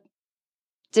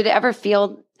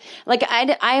like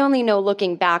I only know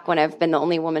looking back when I've been the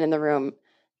only woman in the room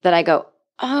that I go,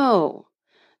 oh.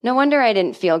 No wonder I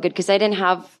didn't feel good because I didn't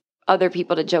have other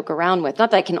people to joke around with. Not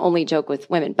that I can only joke with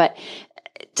women, but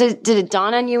did it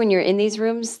dawn on you when you're in these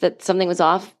rooms that something was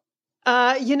off?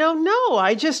 No.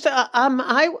 I just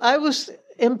I was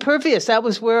impervious. That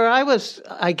was where I was,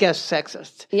 I guess,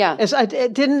 sexist. Yeah,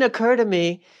 it didn't occur to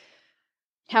me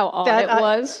how odd it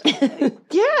was.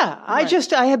 Yeah,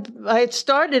 right. I had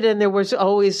started, and there was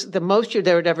always the most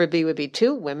there would ever be would be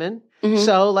 2 women. Mm-hmm.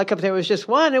 So, like, if there was just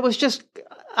one, it was just.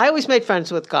 I always made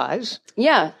friends with guys.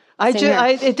 Yeah.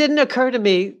 It didn't occur to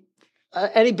me,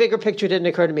 any bigger picture didn't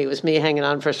occur to me. It was me hanging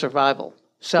on for survival.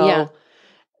 So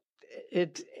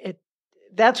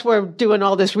that's where doing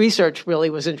all this research really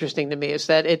was interesting to me, is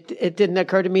that it didn't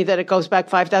occur to me that it goes back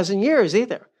 5,000 years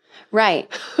either. Right.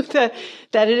 that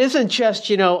it isn't just,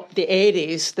 the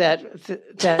 80s that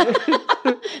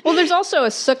Well, there's also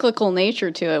a cyclical nature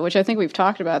to it, which I think we've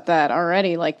talked about that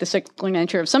already, like the cyclical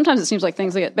nature of sometimes it seems like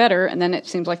things get better and then it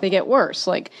seems like they get worse.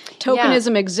 Like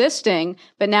tokenism existing,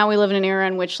 but now we live in an era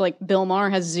in which like Bill Maher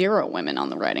has 0 women on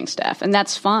the writing staff, and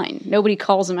that's fine. Nobody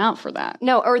calls him out for that.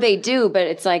 No, or they do, but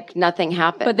it's like nothing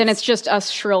happens. But then it's just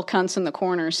us shrill cunts in the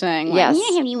corner saying, like, yes. You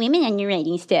don't have any women on your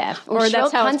writing staff. Or that's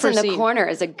shrill how it's cunts in perceived. the corner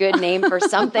is a good name for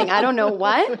something. I don't know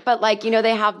what, but like,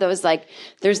 they have those like,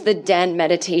 there's the Den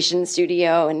meditation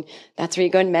studio and that's where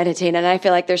you go and meditate. And I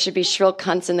feel like there should be shrill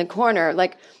cunts in the corner,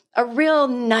 like a real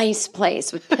nice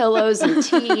place with pillows and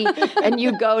tea. And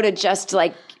you go to just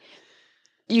like,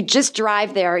 you just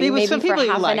drive there, you maybe for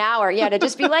half an hour. Yeah, to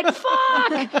just be like,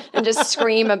 fuck, and just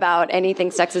scream about anything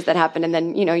sexist that happened. And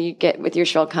then, you get with your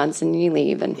shrill cunts and you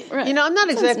leave. And I'm not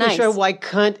exactly sure why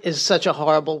cunt is such a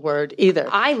horrible word either.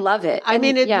 I love it. I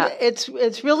mean,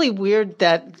 it's really weird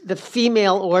that the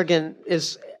female organ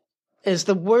is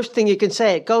the worst thing you can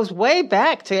say. It goes way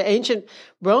back to ancient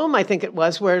Rome, I think it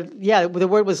was, where, the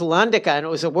word was landica, and it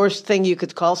was the worst thing you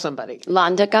could call somebody.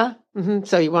 Landica? Mm-hmm.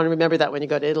 So you want to remember that when you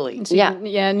go to Italy. So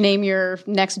name your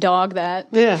next dog that.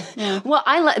 Yeah. Well,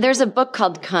 there's a book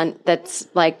called Cunt that's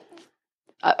like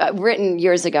written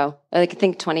years ago, I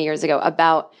think 20 years ago,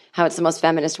 about how it's the most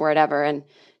feminist word ever.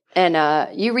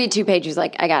 And you read 2 pages,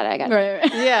 like, I got it.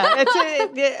 Right. Yeah,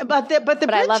 but the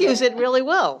Brits use it really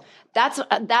well.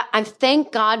 I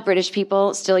thank God British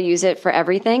people still use it for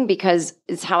everything because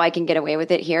it's how I can get away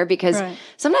with it here. Because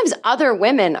sometimes other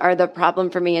women are the problem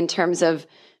for me in terms of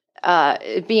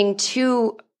being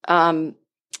too. I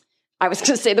was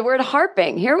going to say the word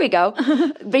harping. Here we go.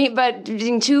 But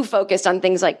being too focused on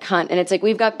things like cunt. And it's like,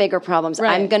 we've got bigger problems.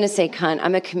 Right. I'm going to say cunt.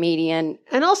 I'm a comedian.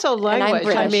 And also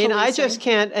language. I mean, I just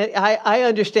can't. I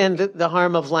understand the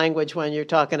harm of language when you're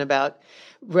talking about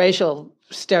racial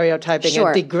stereotyping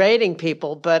and degrading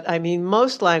people, but I mean,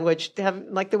 most language have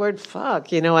like the word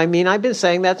fuck, I mean, I've been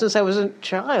saying that since I was a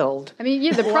child. I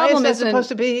mean, the problem isn't supposed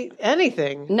to be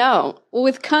anything. No. Well,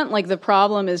 with cunt, like the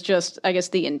problem is just, I guess,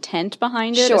 the intent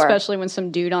behind it, especially when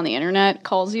some dude on the internet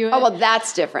calls you it. Oh, well,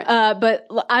 that's different. But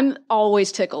I'm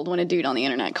always tickled when a dude on the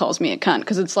internet calls me a cunt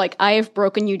because it's like, I have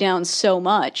broken you down so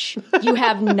much, you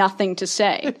have nothing to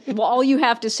say. Well, all you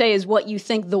have to say is what you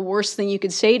think the worst thing you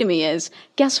could say to me is,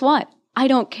 guess what? I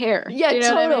don't care. Yeah,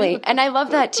 totally. I mean? And I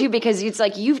love that too, because it's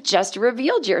like, you've just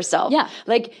revealed yourself. Yeah.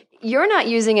 Like, you're not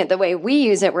using it the way we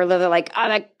use it, where they're like, oh,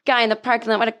 that guy in the parking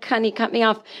lot, what a cunt, he cut me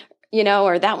off.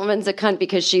 Or that woman's a cunt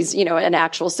because she's, an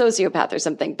actual sociopath or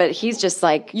something. But he's just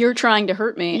like, you're trying to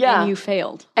hurt me and you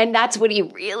failed. And that's what he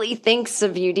really thinks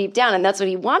of you deep down. And that's what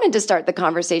he wanted to start the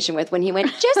conversation with when he went,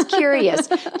 just curious.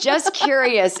 Just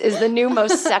curious is the new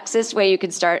most sexist way you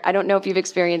could start. I don't know if you've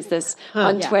experienced this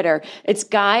on Twitter. It's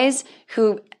guys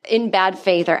who, in bad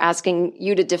faith, are asking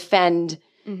you to defend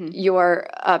your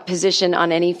position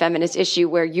on any feminist issue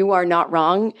where you are not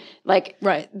wrong. Like,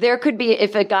 there could be,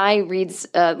 if a guy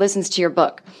listens to your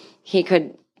book, he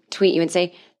could tweet you and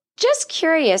say, just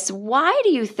curious, why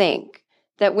do you think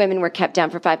that women were kept down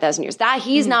for 5,000 years? That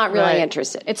he's not really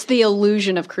interested. It's the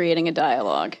illusion of creating a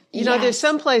dialogue. There's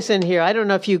some place in here, I don't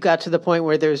know if you got to the point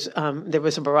where there was a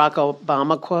Barack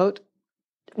Obama quote.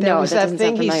 There was that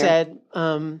thing he said,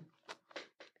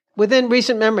 within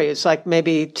recent memory, it's like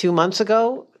maybe 2 months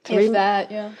ago. If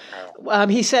that, yeah.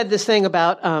 He said this thing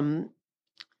about,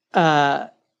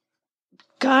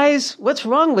 guys, what's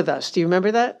wrong with us? Do you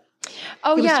remember that?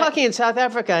 Oh, he was talking in South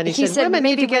Africa, and he said women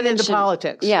need to get into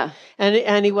politics. Yeah.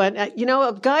 And he went,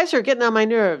 guys are getting on my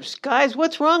nerves. Guys,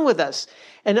 what's wrong with us?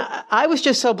 And I was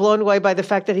just so blown away by the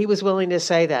fact that he was willing to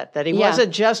say that he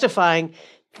wasn't justifying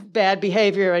bad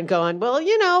behavior and going, well,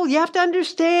 you have to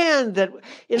understand that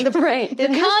in the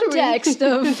context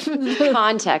of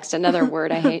context, another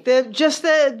word I hate. That's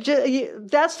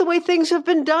the way things have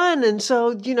been done, and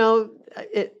so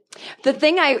the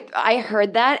thing I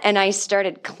heard that and I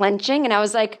started clenching, and I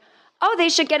was like, oh, they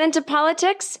should get into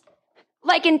politics.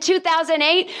 Like in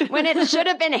 2008, when it should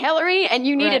have been Hillary and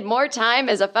you needed more time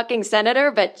as a fucking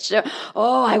senator. But,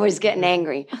 I was getting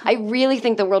angry. I really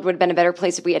think the world would have been a better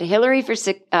place if we had Hillary for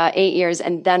 8 years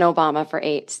and then Obama for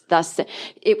 8. Thus,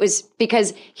 it was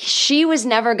because she was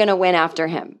never going to win after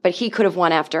him, but he could have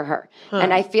won after her.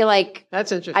 And I feel like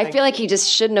that's interesting. I feel like he just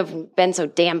shouldn't have been so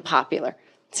damn popular.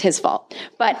 It's his fault.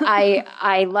 But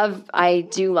I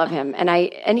do love him.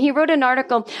 And he wrote an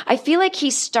article. I feel like he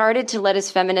started to let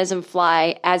his feminism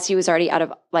fly as he was already out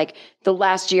of like the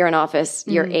last year in office,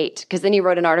 year 8. Cause then he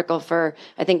wrote an article for,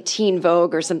 I think, Teen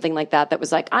Vogue or something like that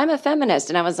was like, I'm a feminist.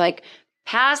 And I was like,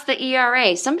 pass the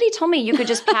ERA. Somebody told me you could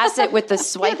just pass it with the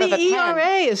swipe of a pen. The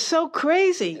ERA is so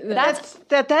crazy.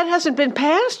 That hasn't been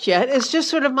passed yet. It's just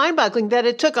sort of mind-boggling that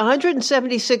it took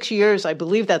 176 years, I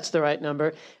believe that's the right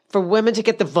number, for women to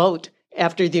get the vote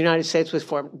after the United States was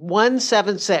formed.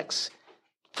 176.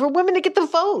 For women to get the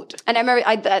vote. And I remember,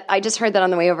 I just heard that on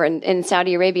the way over. In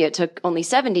Saudi Arabia, it took only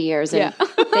 70 years, and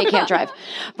they can't drive.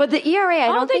 But the ERA, I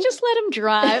don't think... they just let them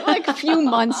drive like a few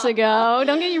months ago.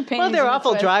 Don't get your panties. Well, they're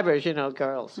awful drivers,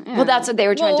 girls. Yeah. Well, that's what they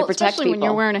were trying to protect especially people. When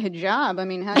you're wearing a hijab. I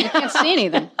mean, you can't see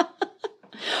anything.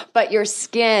 But your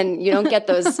skin, you don't get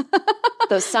those sunburns.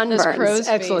 Those crow's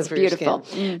excellent for beautiful. Your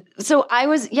skin. So I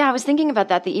was thinking about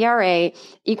that. The ERA,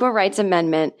 Equal Rights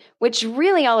Amendment, which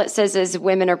really all it says is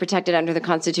women are protected under the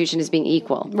Constitution as being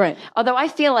equal. Right. Although I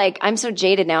feel like I'm so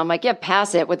jaded now. I'm like,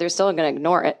 pass it, but they're still going to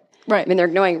ignore it. Right. I mean, they're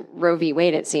ignoring Roe v.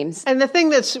 Wade, it seems. And the thing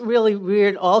that's really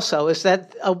weird also is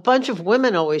that a bunch of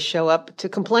women always show up to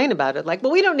complain about it. Like,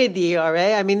 well, we don't need the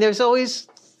ERA. I mean, there's always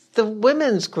the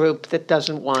women's group that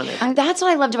doesn't want it. That's what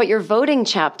I loved about your voting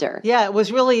chapter. Yeah, it was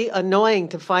really annoying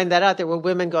to find that out. There were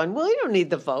women going, well, you don't need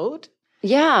the vote.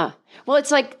 Yeah. Well, it's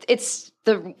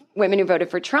the women who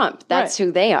voted for Trump. That's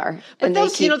who they are. But and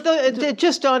those, it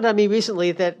just dawned on me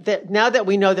recently that now that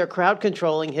we know they're crowd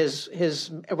controlling his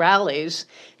rallies,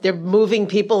 they're moving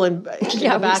people in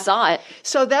yeah, we saw it.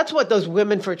 So that's what those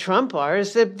women for Trump are,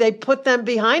 is that they put them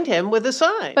behind him with a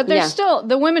sign. But they're still,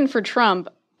 the women for Trump,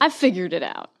 I figured it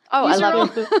out. Oh, I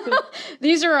love it.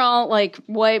 These are all like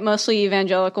white, mostly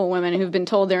evangelical women who've been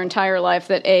told their entire life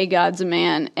that God's a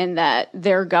man and that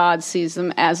their God sees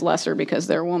them as lesser because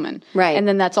they're woman. Right. And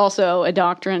then that's also a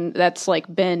doctrine that's like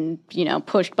been,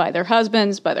 pushed by their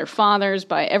husbands, by their fathers,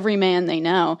 by every man they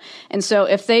know. And so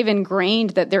if they've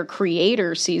ingrained that their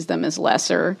creator sees them as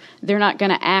lesser, they're not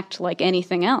going to act like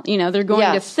anything else. They're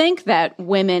going to think that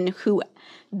women who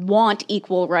want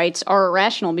equal rights are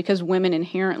irrational because women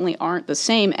inherently aren't the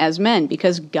same as men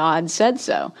because God said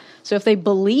so. So if they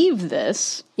believe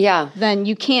this, then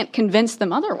you can't convince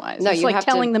them otherwise. No, it's like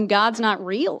telling them God's not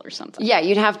real or something. Yeah,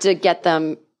 you'd have to get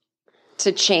them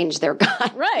to change their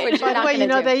God. Right. By the way,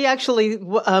 they actually,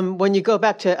 when you go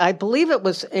back to, I believe it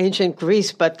was ancient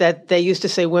Greece, but that they used to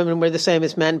say women were the same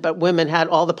as men, but women had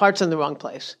all the parts in the wrong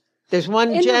place. There's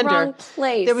one in gender. The wrong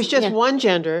place. There was just one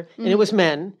gender, and it was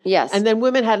men. Yes. And then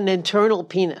women had an internal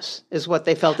penis, is what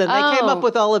they felt. And they came up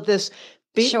with all of this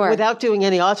without doing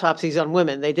any autopsies on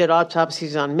women. They did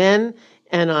autopsies on men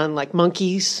and on like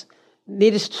monkeys.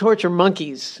 Needed to torture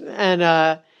monkeys and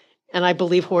I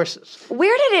believe horses.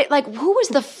 Where did it who was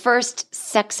the first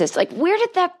sexist? Like where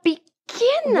did that begin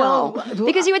though? Well,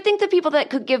 because you would think the people that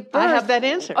could give birth, I have that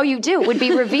answer. Oh, you do? Would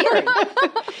be revered.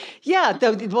 Yeah.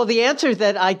 The answer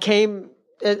that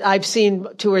I've seen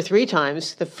 2 or 3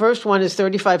 times. The first one is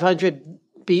 3500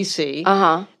 BC.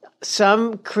 Uh-huh.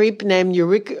 Some creep named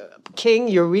King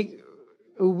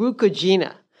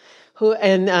Urukagina, who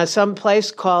in some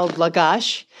place called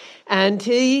Lagash. And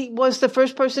he was the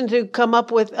first person to come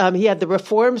up with, he had the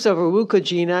reforms of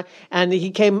Urukagina, and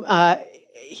he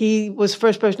was the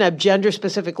first person to have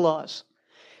gender-specific laws.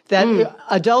 That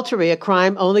adultery, a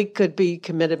crime, only could be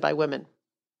committed by women.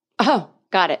 Oh,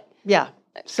 got it. Yeah.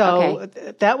 So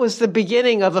that was the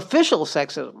beginning of official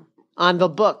sexism on the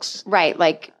books. Right,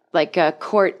 like a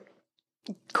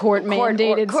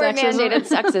court-mandated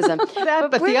sexism.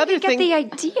 But the other thing, the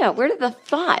idea? Where did the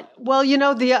thought? Well,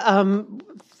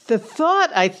 the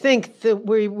thought, I think, that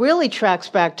really tracks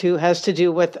back to has to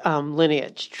do with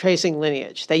lineage, tracing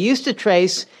lineage. They used to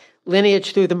trace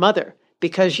lineage through the mother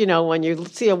because, when you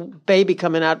see a baby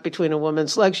coming out between a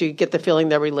woman's legs, you get the feeling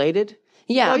they're related.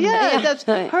 Yeah. So, that's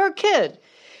her kid.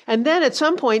 And then at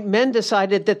some point, men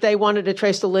decided that they wanted to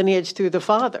trace the lineage through the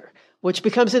father, which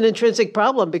becomes an intrinsic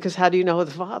problem because how do you know who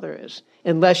the father is?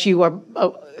 Unless you are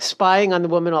spying on the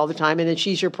woman all the time and then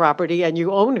she's your property and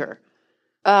you own her.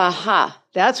 Uh-huh.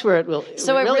 That's where it will.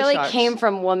 So it really starts. Came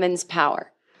from woman's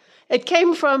power. It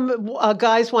came from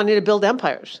guys wanting to build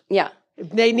empires. Yeah.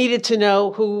 They needed to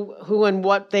know who and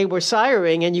what they were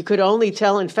siring, and you could only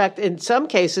tell. In fact, in some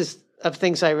cases of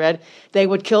things I read, they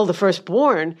would kill the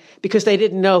firstborn because they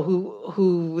didn't know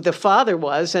who the father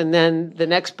was, and then the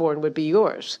next born would be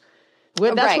yours.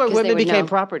 That's where women became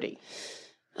property.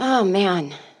 Oh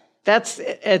man.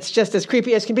 It's just as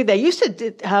creepy as can be. They used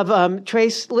to have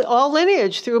trace all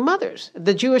lineage through mothers.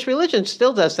 The Jewish religion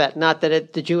still does that. Not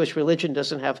that the Jewish religion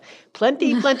doesn't have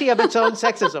plenty of its own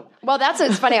sexism. Well,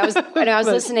 it's funny. I was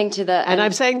listening to the, and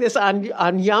I'm saying this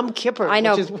on Yom Kippur. I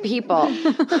know people.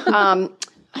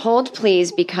 Hold,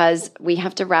 please, because we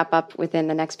have to wrap up within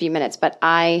the next few minutes. But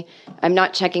I'm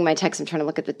not checking my text. I'm trying to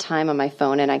look at the time on my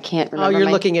phone, and I can't remember. Oh, you're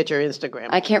looking at your Instagram.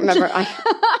 I can't remember.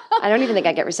 I don't even think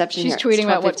I get reception here. She's tweeting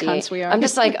about what cunts we are. I'm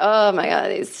just like, oh my God,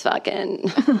 these fucking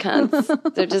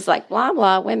cunts. They're just like, blah,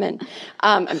 blah, women.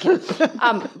 I'm kidding.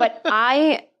 But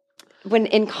when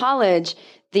in college,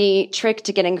 the trick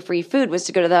to getting free food was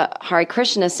to go to the Hare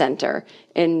Krishna Center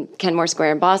in Kenmore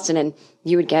Square in Boston, and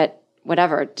you would get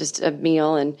whatever, just a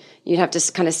meal, and you'd have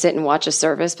to kind of sit and watch a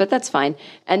service, but that's fine.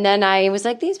 And then I was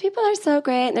like, these people are so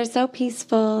great, and they're so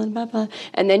peaceful, and blah, blah.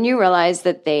 And then you realize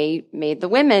that they made the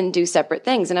women do separate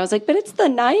things. And I was like, but it's the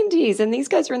 90s, and these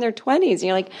guys are in their 20s. And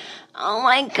you're like, oh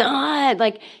my God.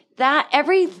 Like that,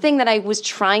 everything that I was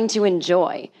trying to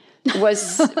enjoy was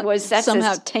sexist.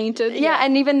 Somehow tainted. Yeah,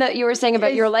 and even that you were saying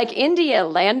about you're like India,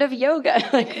 land of yoga,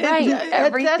 like right,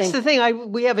 everything. That's the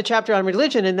thing. We have a chapter on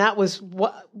religion, and that was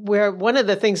where one of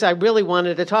the things I really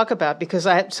wanted to talk about, because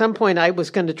at some point I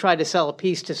was going to try to sell a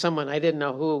piece to someone, I didn't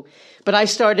know who, but I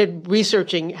started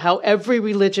researching how every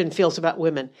religion feels about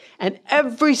women, and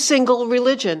every single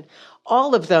religion.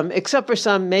 All of them, except for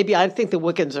some, maybe I think the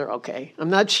Wiccans are okay.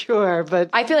 I'm not sure, but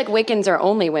I feel like Wiccans are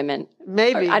only women.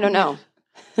 Maybe. I don't know.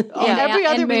 Every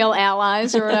other male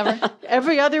allies or whatever.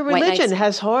 Every other religion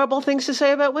has horrible things to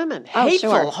say about women.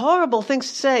 Hateful, horrible things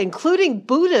to say, including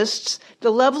Buddhists.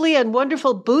 The lovely and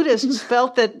wonderful Buddhists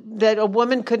felt that a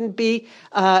woman couldn't be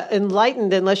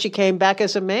enlightened unless she came back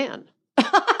as a man.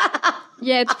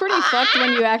 Yeah, it's pretty fucked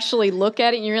when you actually look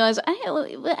at it and you realize,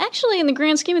 actually, in the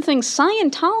grand scheme of things,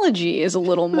 Scientology is a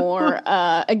little more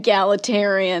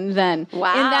egalitarian than...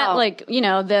 Wow. In that, like, you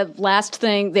know, the last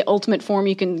thing, the ultimate form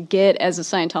you can get as a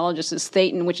Scientologist is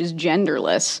Thetan, which is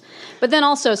genderless. But then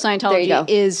also Scientology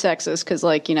is sexist because,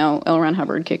 like, you know, L. Ron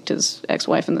Hubbard kicked his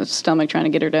ex-wife in the stomach trying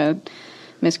to get her to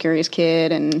miscarry his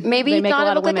kid, and maybe he thought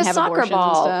it looked like a soccer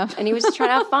ball, and he was just trying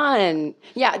to have fun.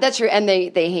 Yeah, that's true. And they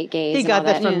hate gays. He got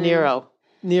that from Nero.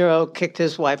 Nero kicked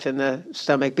his wife in the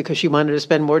stomach because she wanted to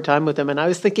spend more time with him. And I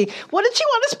was thinking, what did she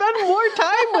want to spend more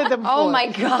time with him for? Oh,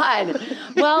 my God.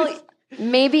 Well,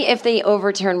 maybe if they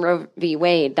overturn Roe v.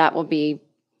 Wade, that will be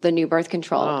the new birth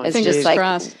control. Oh, it's just like...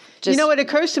 crossed. You know, it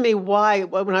occurs to me why,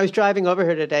 when I was driving over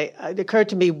here today, it occurred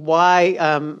to me why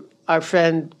our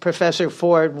friend Professor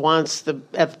Ford wants the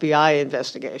FBI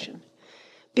investigation.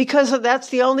 Because that's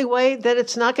the only way that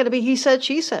it's not going to be he said,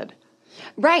 she said.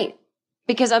 Right.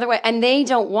 Because otherwise, and they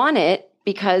don't want it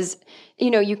because,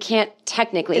 you know, you can't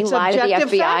technically lie to the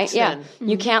FBI. Yeah. Mm-hmm.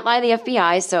 You can't lie to the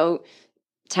FBI. So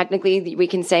technically we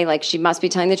can say, like, she must be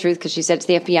telling the truth because she said to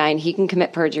the FBI, and he can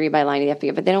commit perjury by lying to the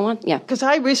FBI. But they don't want, Because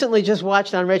I recently just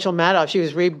watched on Rachel Maddow, she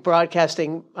was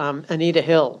rebroadcasting Anita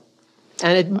Hill.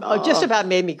 And it just about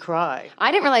made me cry.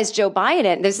 I didn't realize Joe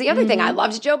Biden. There's the other thing. I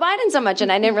loved Joe Biden so much,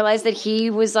 and I didn't realize that he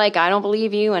was like, I don't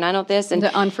believe you, and I don't this. And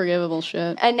the unforgivable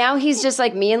shit. And now he's just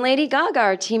like, me and Lady Gaga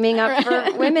are teaming up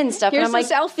for women's stuff. Here's and I'm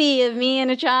like, selfie of me and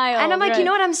a child. And I'm like, you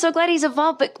know what? I'm so glad he's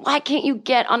evolved, but why can't you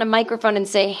get on a microphone and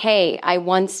say, hey, I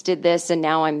once did this, and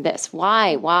now I'm this?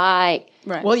 Why?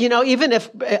 Right. Well, you know, even if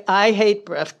I hate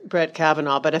Brett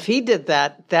Kavanaugh, but if he did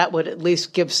that, that would at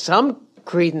least give some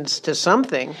credence to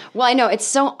something. Well, I know it's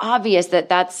so obvious that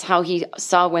that's how he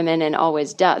saw women and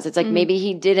always does. It's like maybe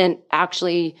he didn't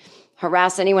actually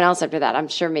harass anyone else after that. I'm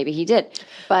sure maybe he did,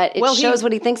 but it shows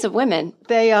what he thinks of women.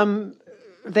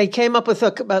 They came up with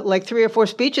about like 3 or 4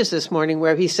 speeches this morning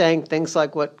where he's saying things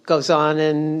like what goes on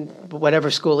in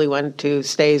whatever school he went to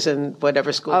stays in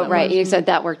whatever school. Oh, right. He said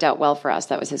that worked out well for us.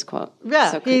 That was his quote.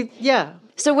 Yeah.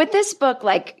 So with this book,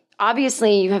 like,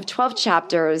 obviously you have 12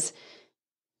 chapters.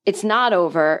 It's not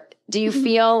over. Do you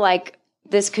feel like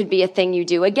this could be a thing you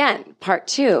do again, part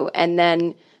 2, and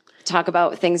then talk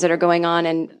about things that are going on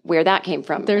and where that came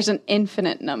from? There's an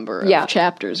infinite number of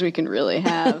chapters we can really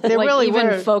have. There like, really even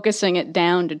were. Focusing it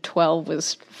down to 12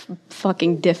 was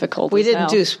fucking difficult. We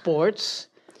didn't do sports.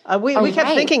 We kept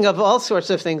thinking of all sorts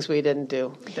of things we didn't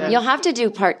do. You'll have to do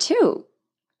part 2.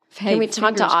 Can we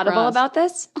talk to Audible about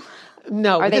this?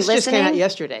 No, this just came out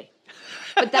yesterday.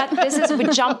 But we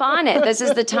jump on it. This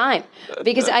is the time.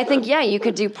 Because I think, you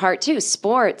could do part 2,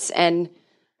 sports, and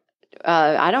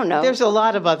I don't know. There's a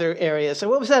lot of other areas. So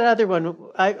what was that other one?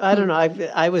 I don't know.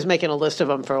 I was making a list of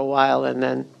them for a while, and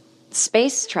then...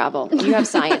 Space travel. You have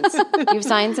science. You have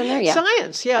science in there? Yeah.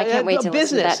 Science, yeah. I can't wait to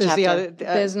listen to that chapter. The other,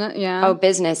 business, yeah. Oh,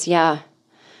 business, yeah.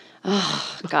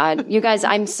 Oh, God. You guys,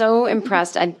 I'm so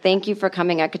impressed. And thank you for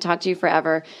coming. I could talk to you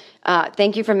forever.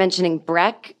 Thank you for mentioning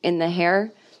Breck in the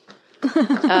hair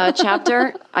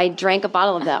chapter. I drank a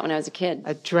bottle of that when I was a kid.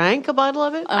 I drank a bottle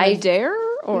of it? I dare?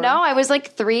 Or? No, I was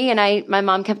like 3, and my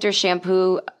mom kept her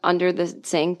shampoo under the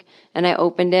sink, and I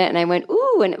opened it, and I went, ooh.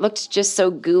 ooh, and it looked just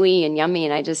so gooey and yummy,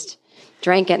 and I just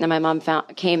drank it, and then my mom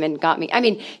came and got me. I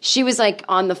mean, she was like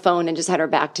on the phone and just had her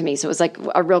back to me, so it was like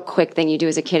a real quick thing you do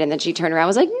as a kid, and then she turned around,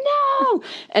 was like, no,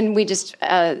 and we just,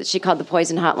 she called the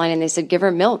poison hotline, and they said, give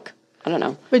her milk. I don't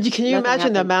know. But can you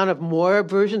imagine the amount of more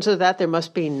versions of that there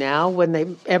must be now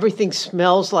when everything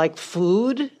smells like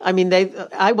food? I mean,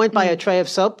 I went by a tray of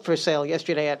soap for sale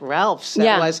yesterday at Ralph's.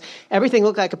 Everything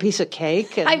looked like a piece of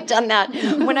cake. And I've done that.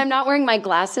 When I'm not wearing my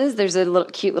glasses, there's a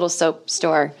cute little soap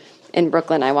store in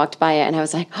Brooklyn. I walked by it and I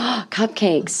was like, oh,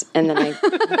 cupcakes. And then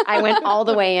I went all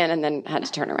the way in and then had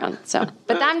to turn around. So,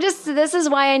 but this is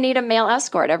why I need a male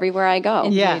escort everywhere I go.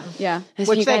 Yeah.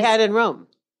 Which they had in Rome.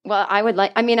 Well, I'm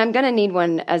going to need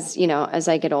one as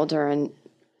I get older and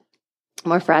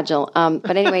more fragile.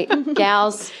 But anyway,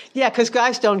 gals. Yeah, because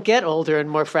guys don't get older and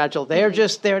more fragile. They're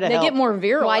just there to help. They get more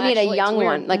virile. Well, I need a young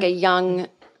one, like a young.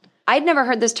 I'd never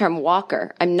heard this term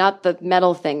walker. I'm not the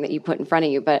metal thing that you put in front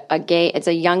of you, but it's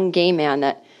a young gay man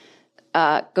that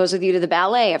goes with you to the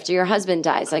ballet after your husband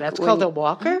dies. Like that's called a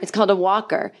walker? It's called a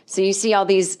walker. So you see all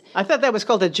these. I thought that was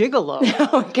called a gigolo.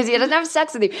 Because he doesn't have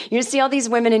sex with you. You just see all these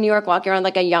women in New York walking around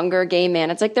like a younger gay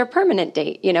man. It's like their permanent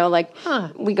date. We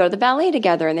go to the ballet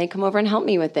together and they come over and help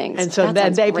me with things. And so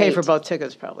then they pay for both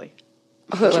tickets probably.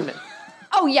 Women.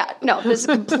 Oh, yeah. No, this is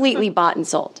completely bought and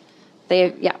sold.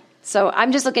 So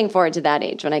I'm just looking forward to that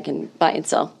age when I can buy and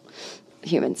sell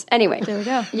humans. Anyway. There we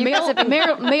go.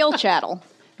 Male chattel.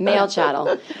 Male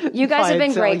chattel. You guys have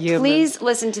been great. Please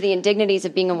listen to the Indignities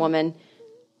of Being a Woman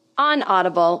on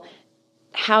Audible.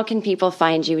 How can people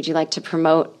find you? Would you like to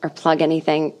promote or plug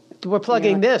anything? We're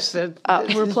plugging this.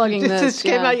 We're plugging this. This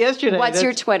came out yesterday. What's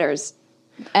your Twitters?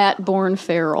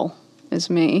 @BornFeral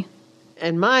is me.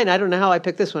 And mine, I don't know how I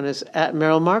picked this one, is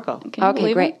 @MerylMarco.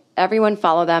 Okay, great. Everyone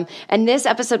follow them. And this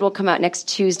episode will come out next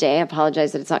Tuesday. I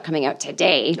apologize that it's not coming out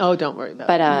today. Oh, don't worry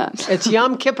about it. It's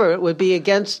Yom Kippur. It would be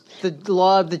against the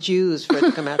law of the Jews for it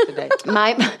to come out today.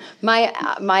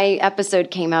 My episode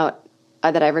came out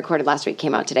that I recorded last week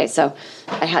came out today. So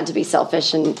I had to be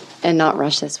selfish and not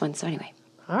rush this one. So anyway,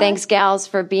 thanks, gals,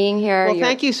 for being here. Well,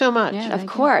 thank you so much. Yeah, of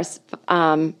course.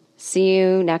 See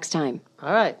you next time.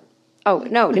 All right. Oh,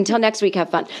 no, until next week, have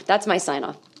fun. That's my sign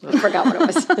off. I forgot what it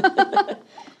was.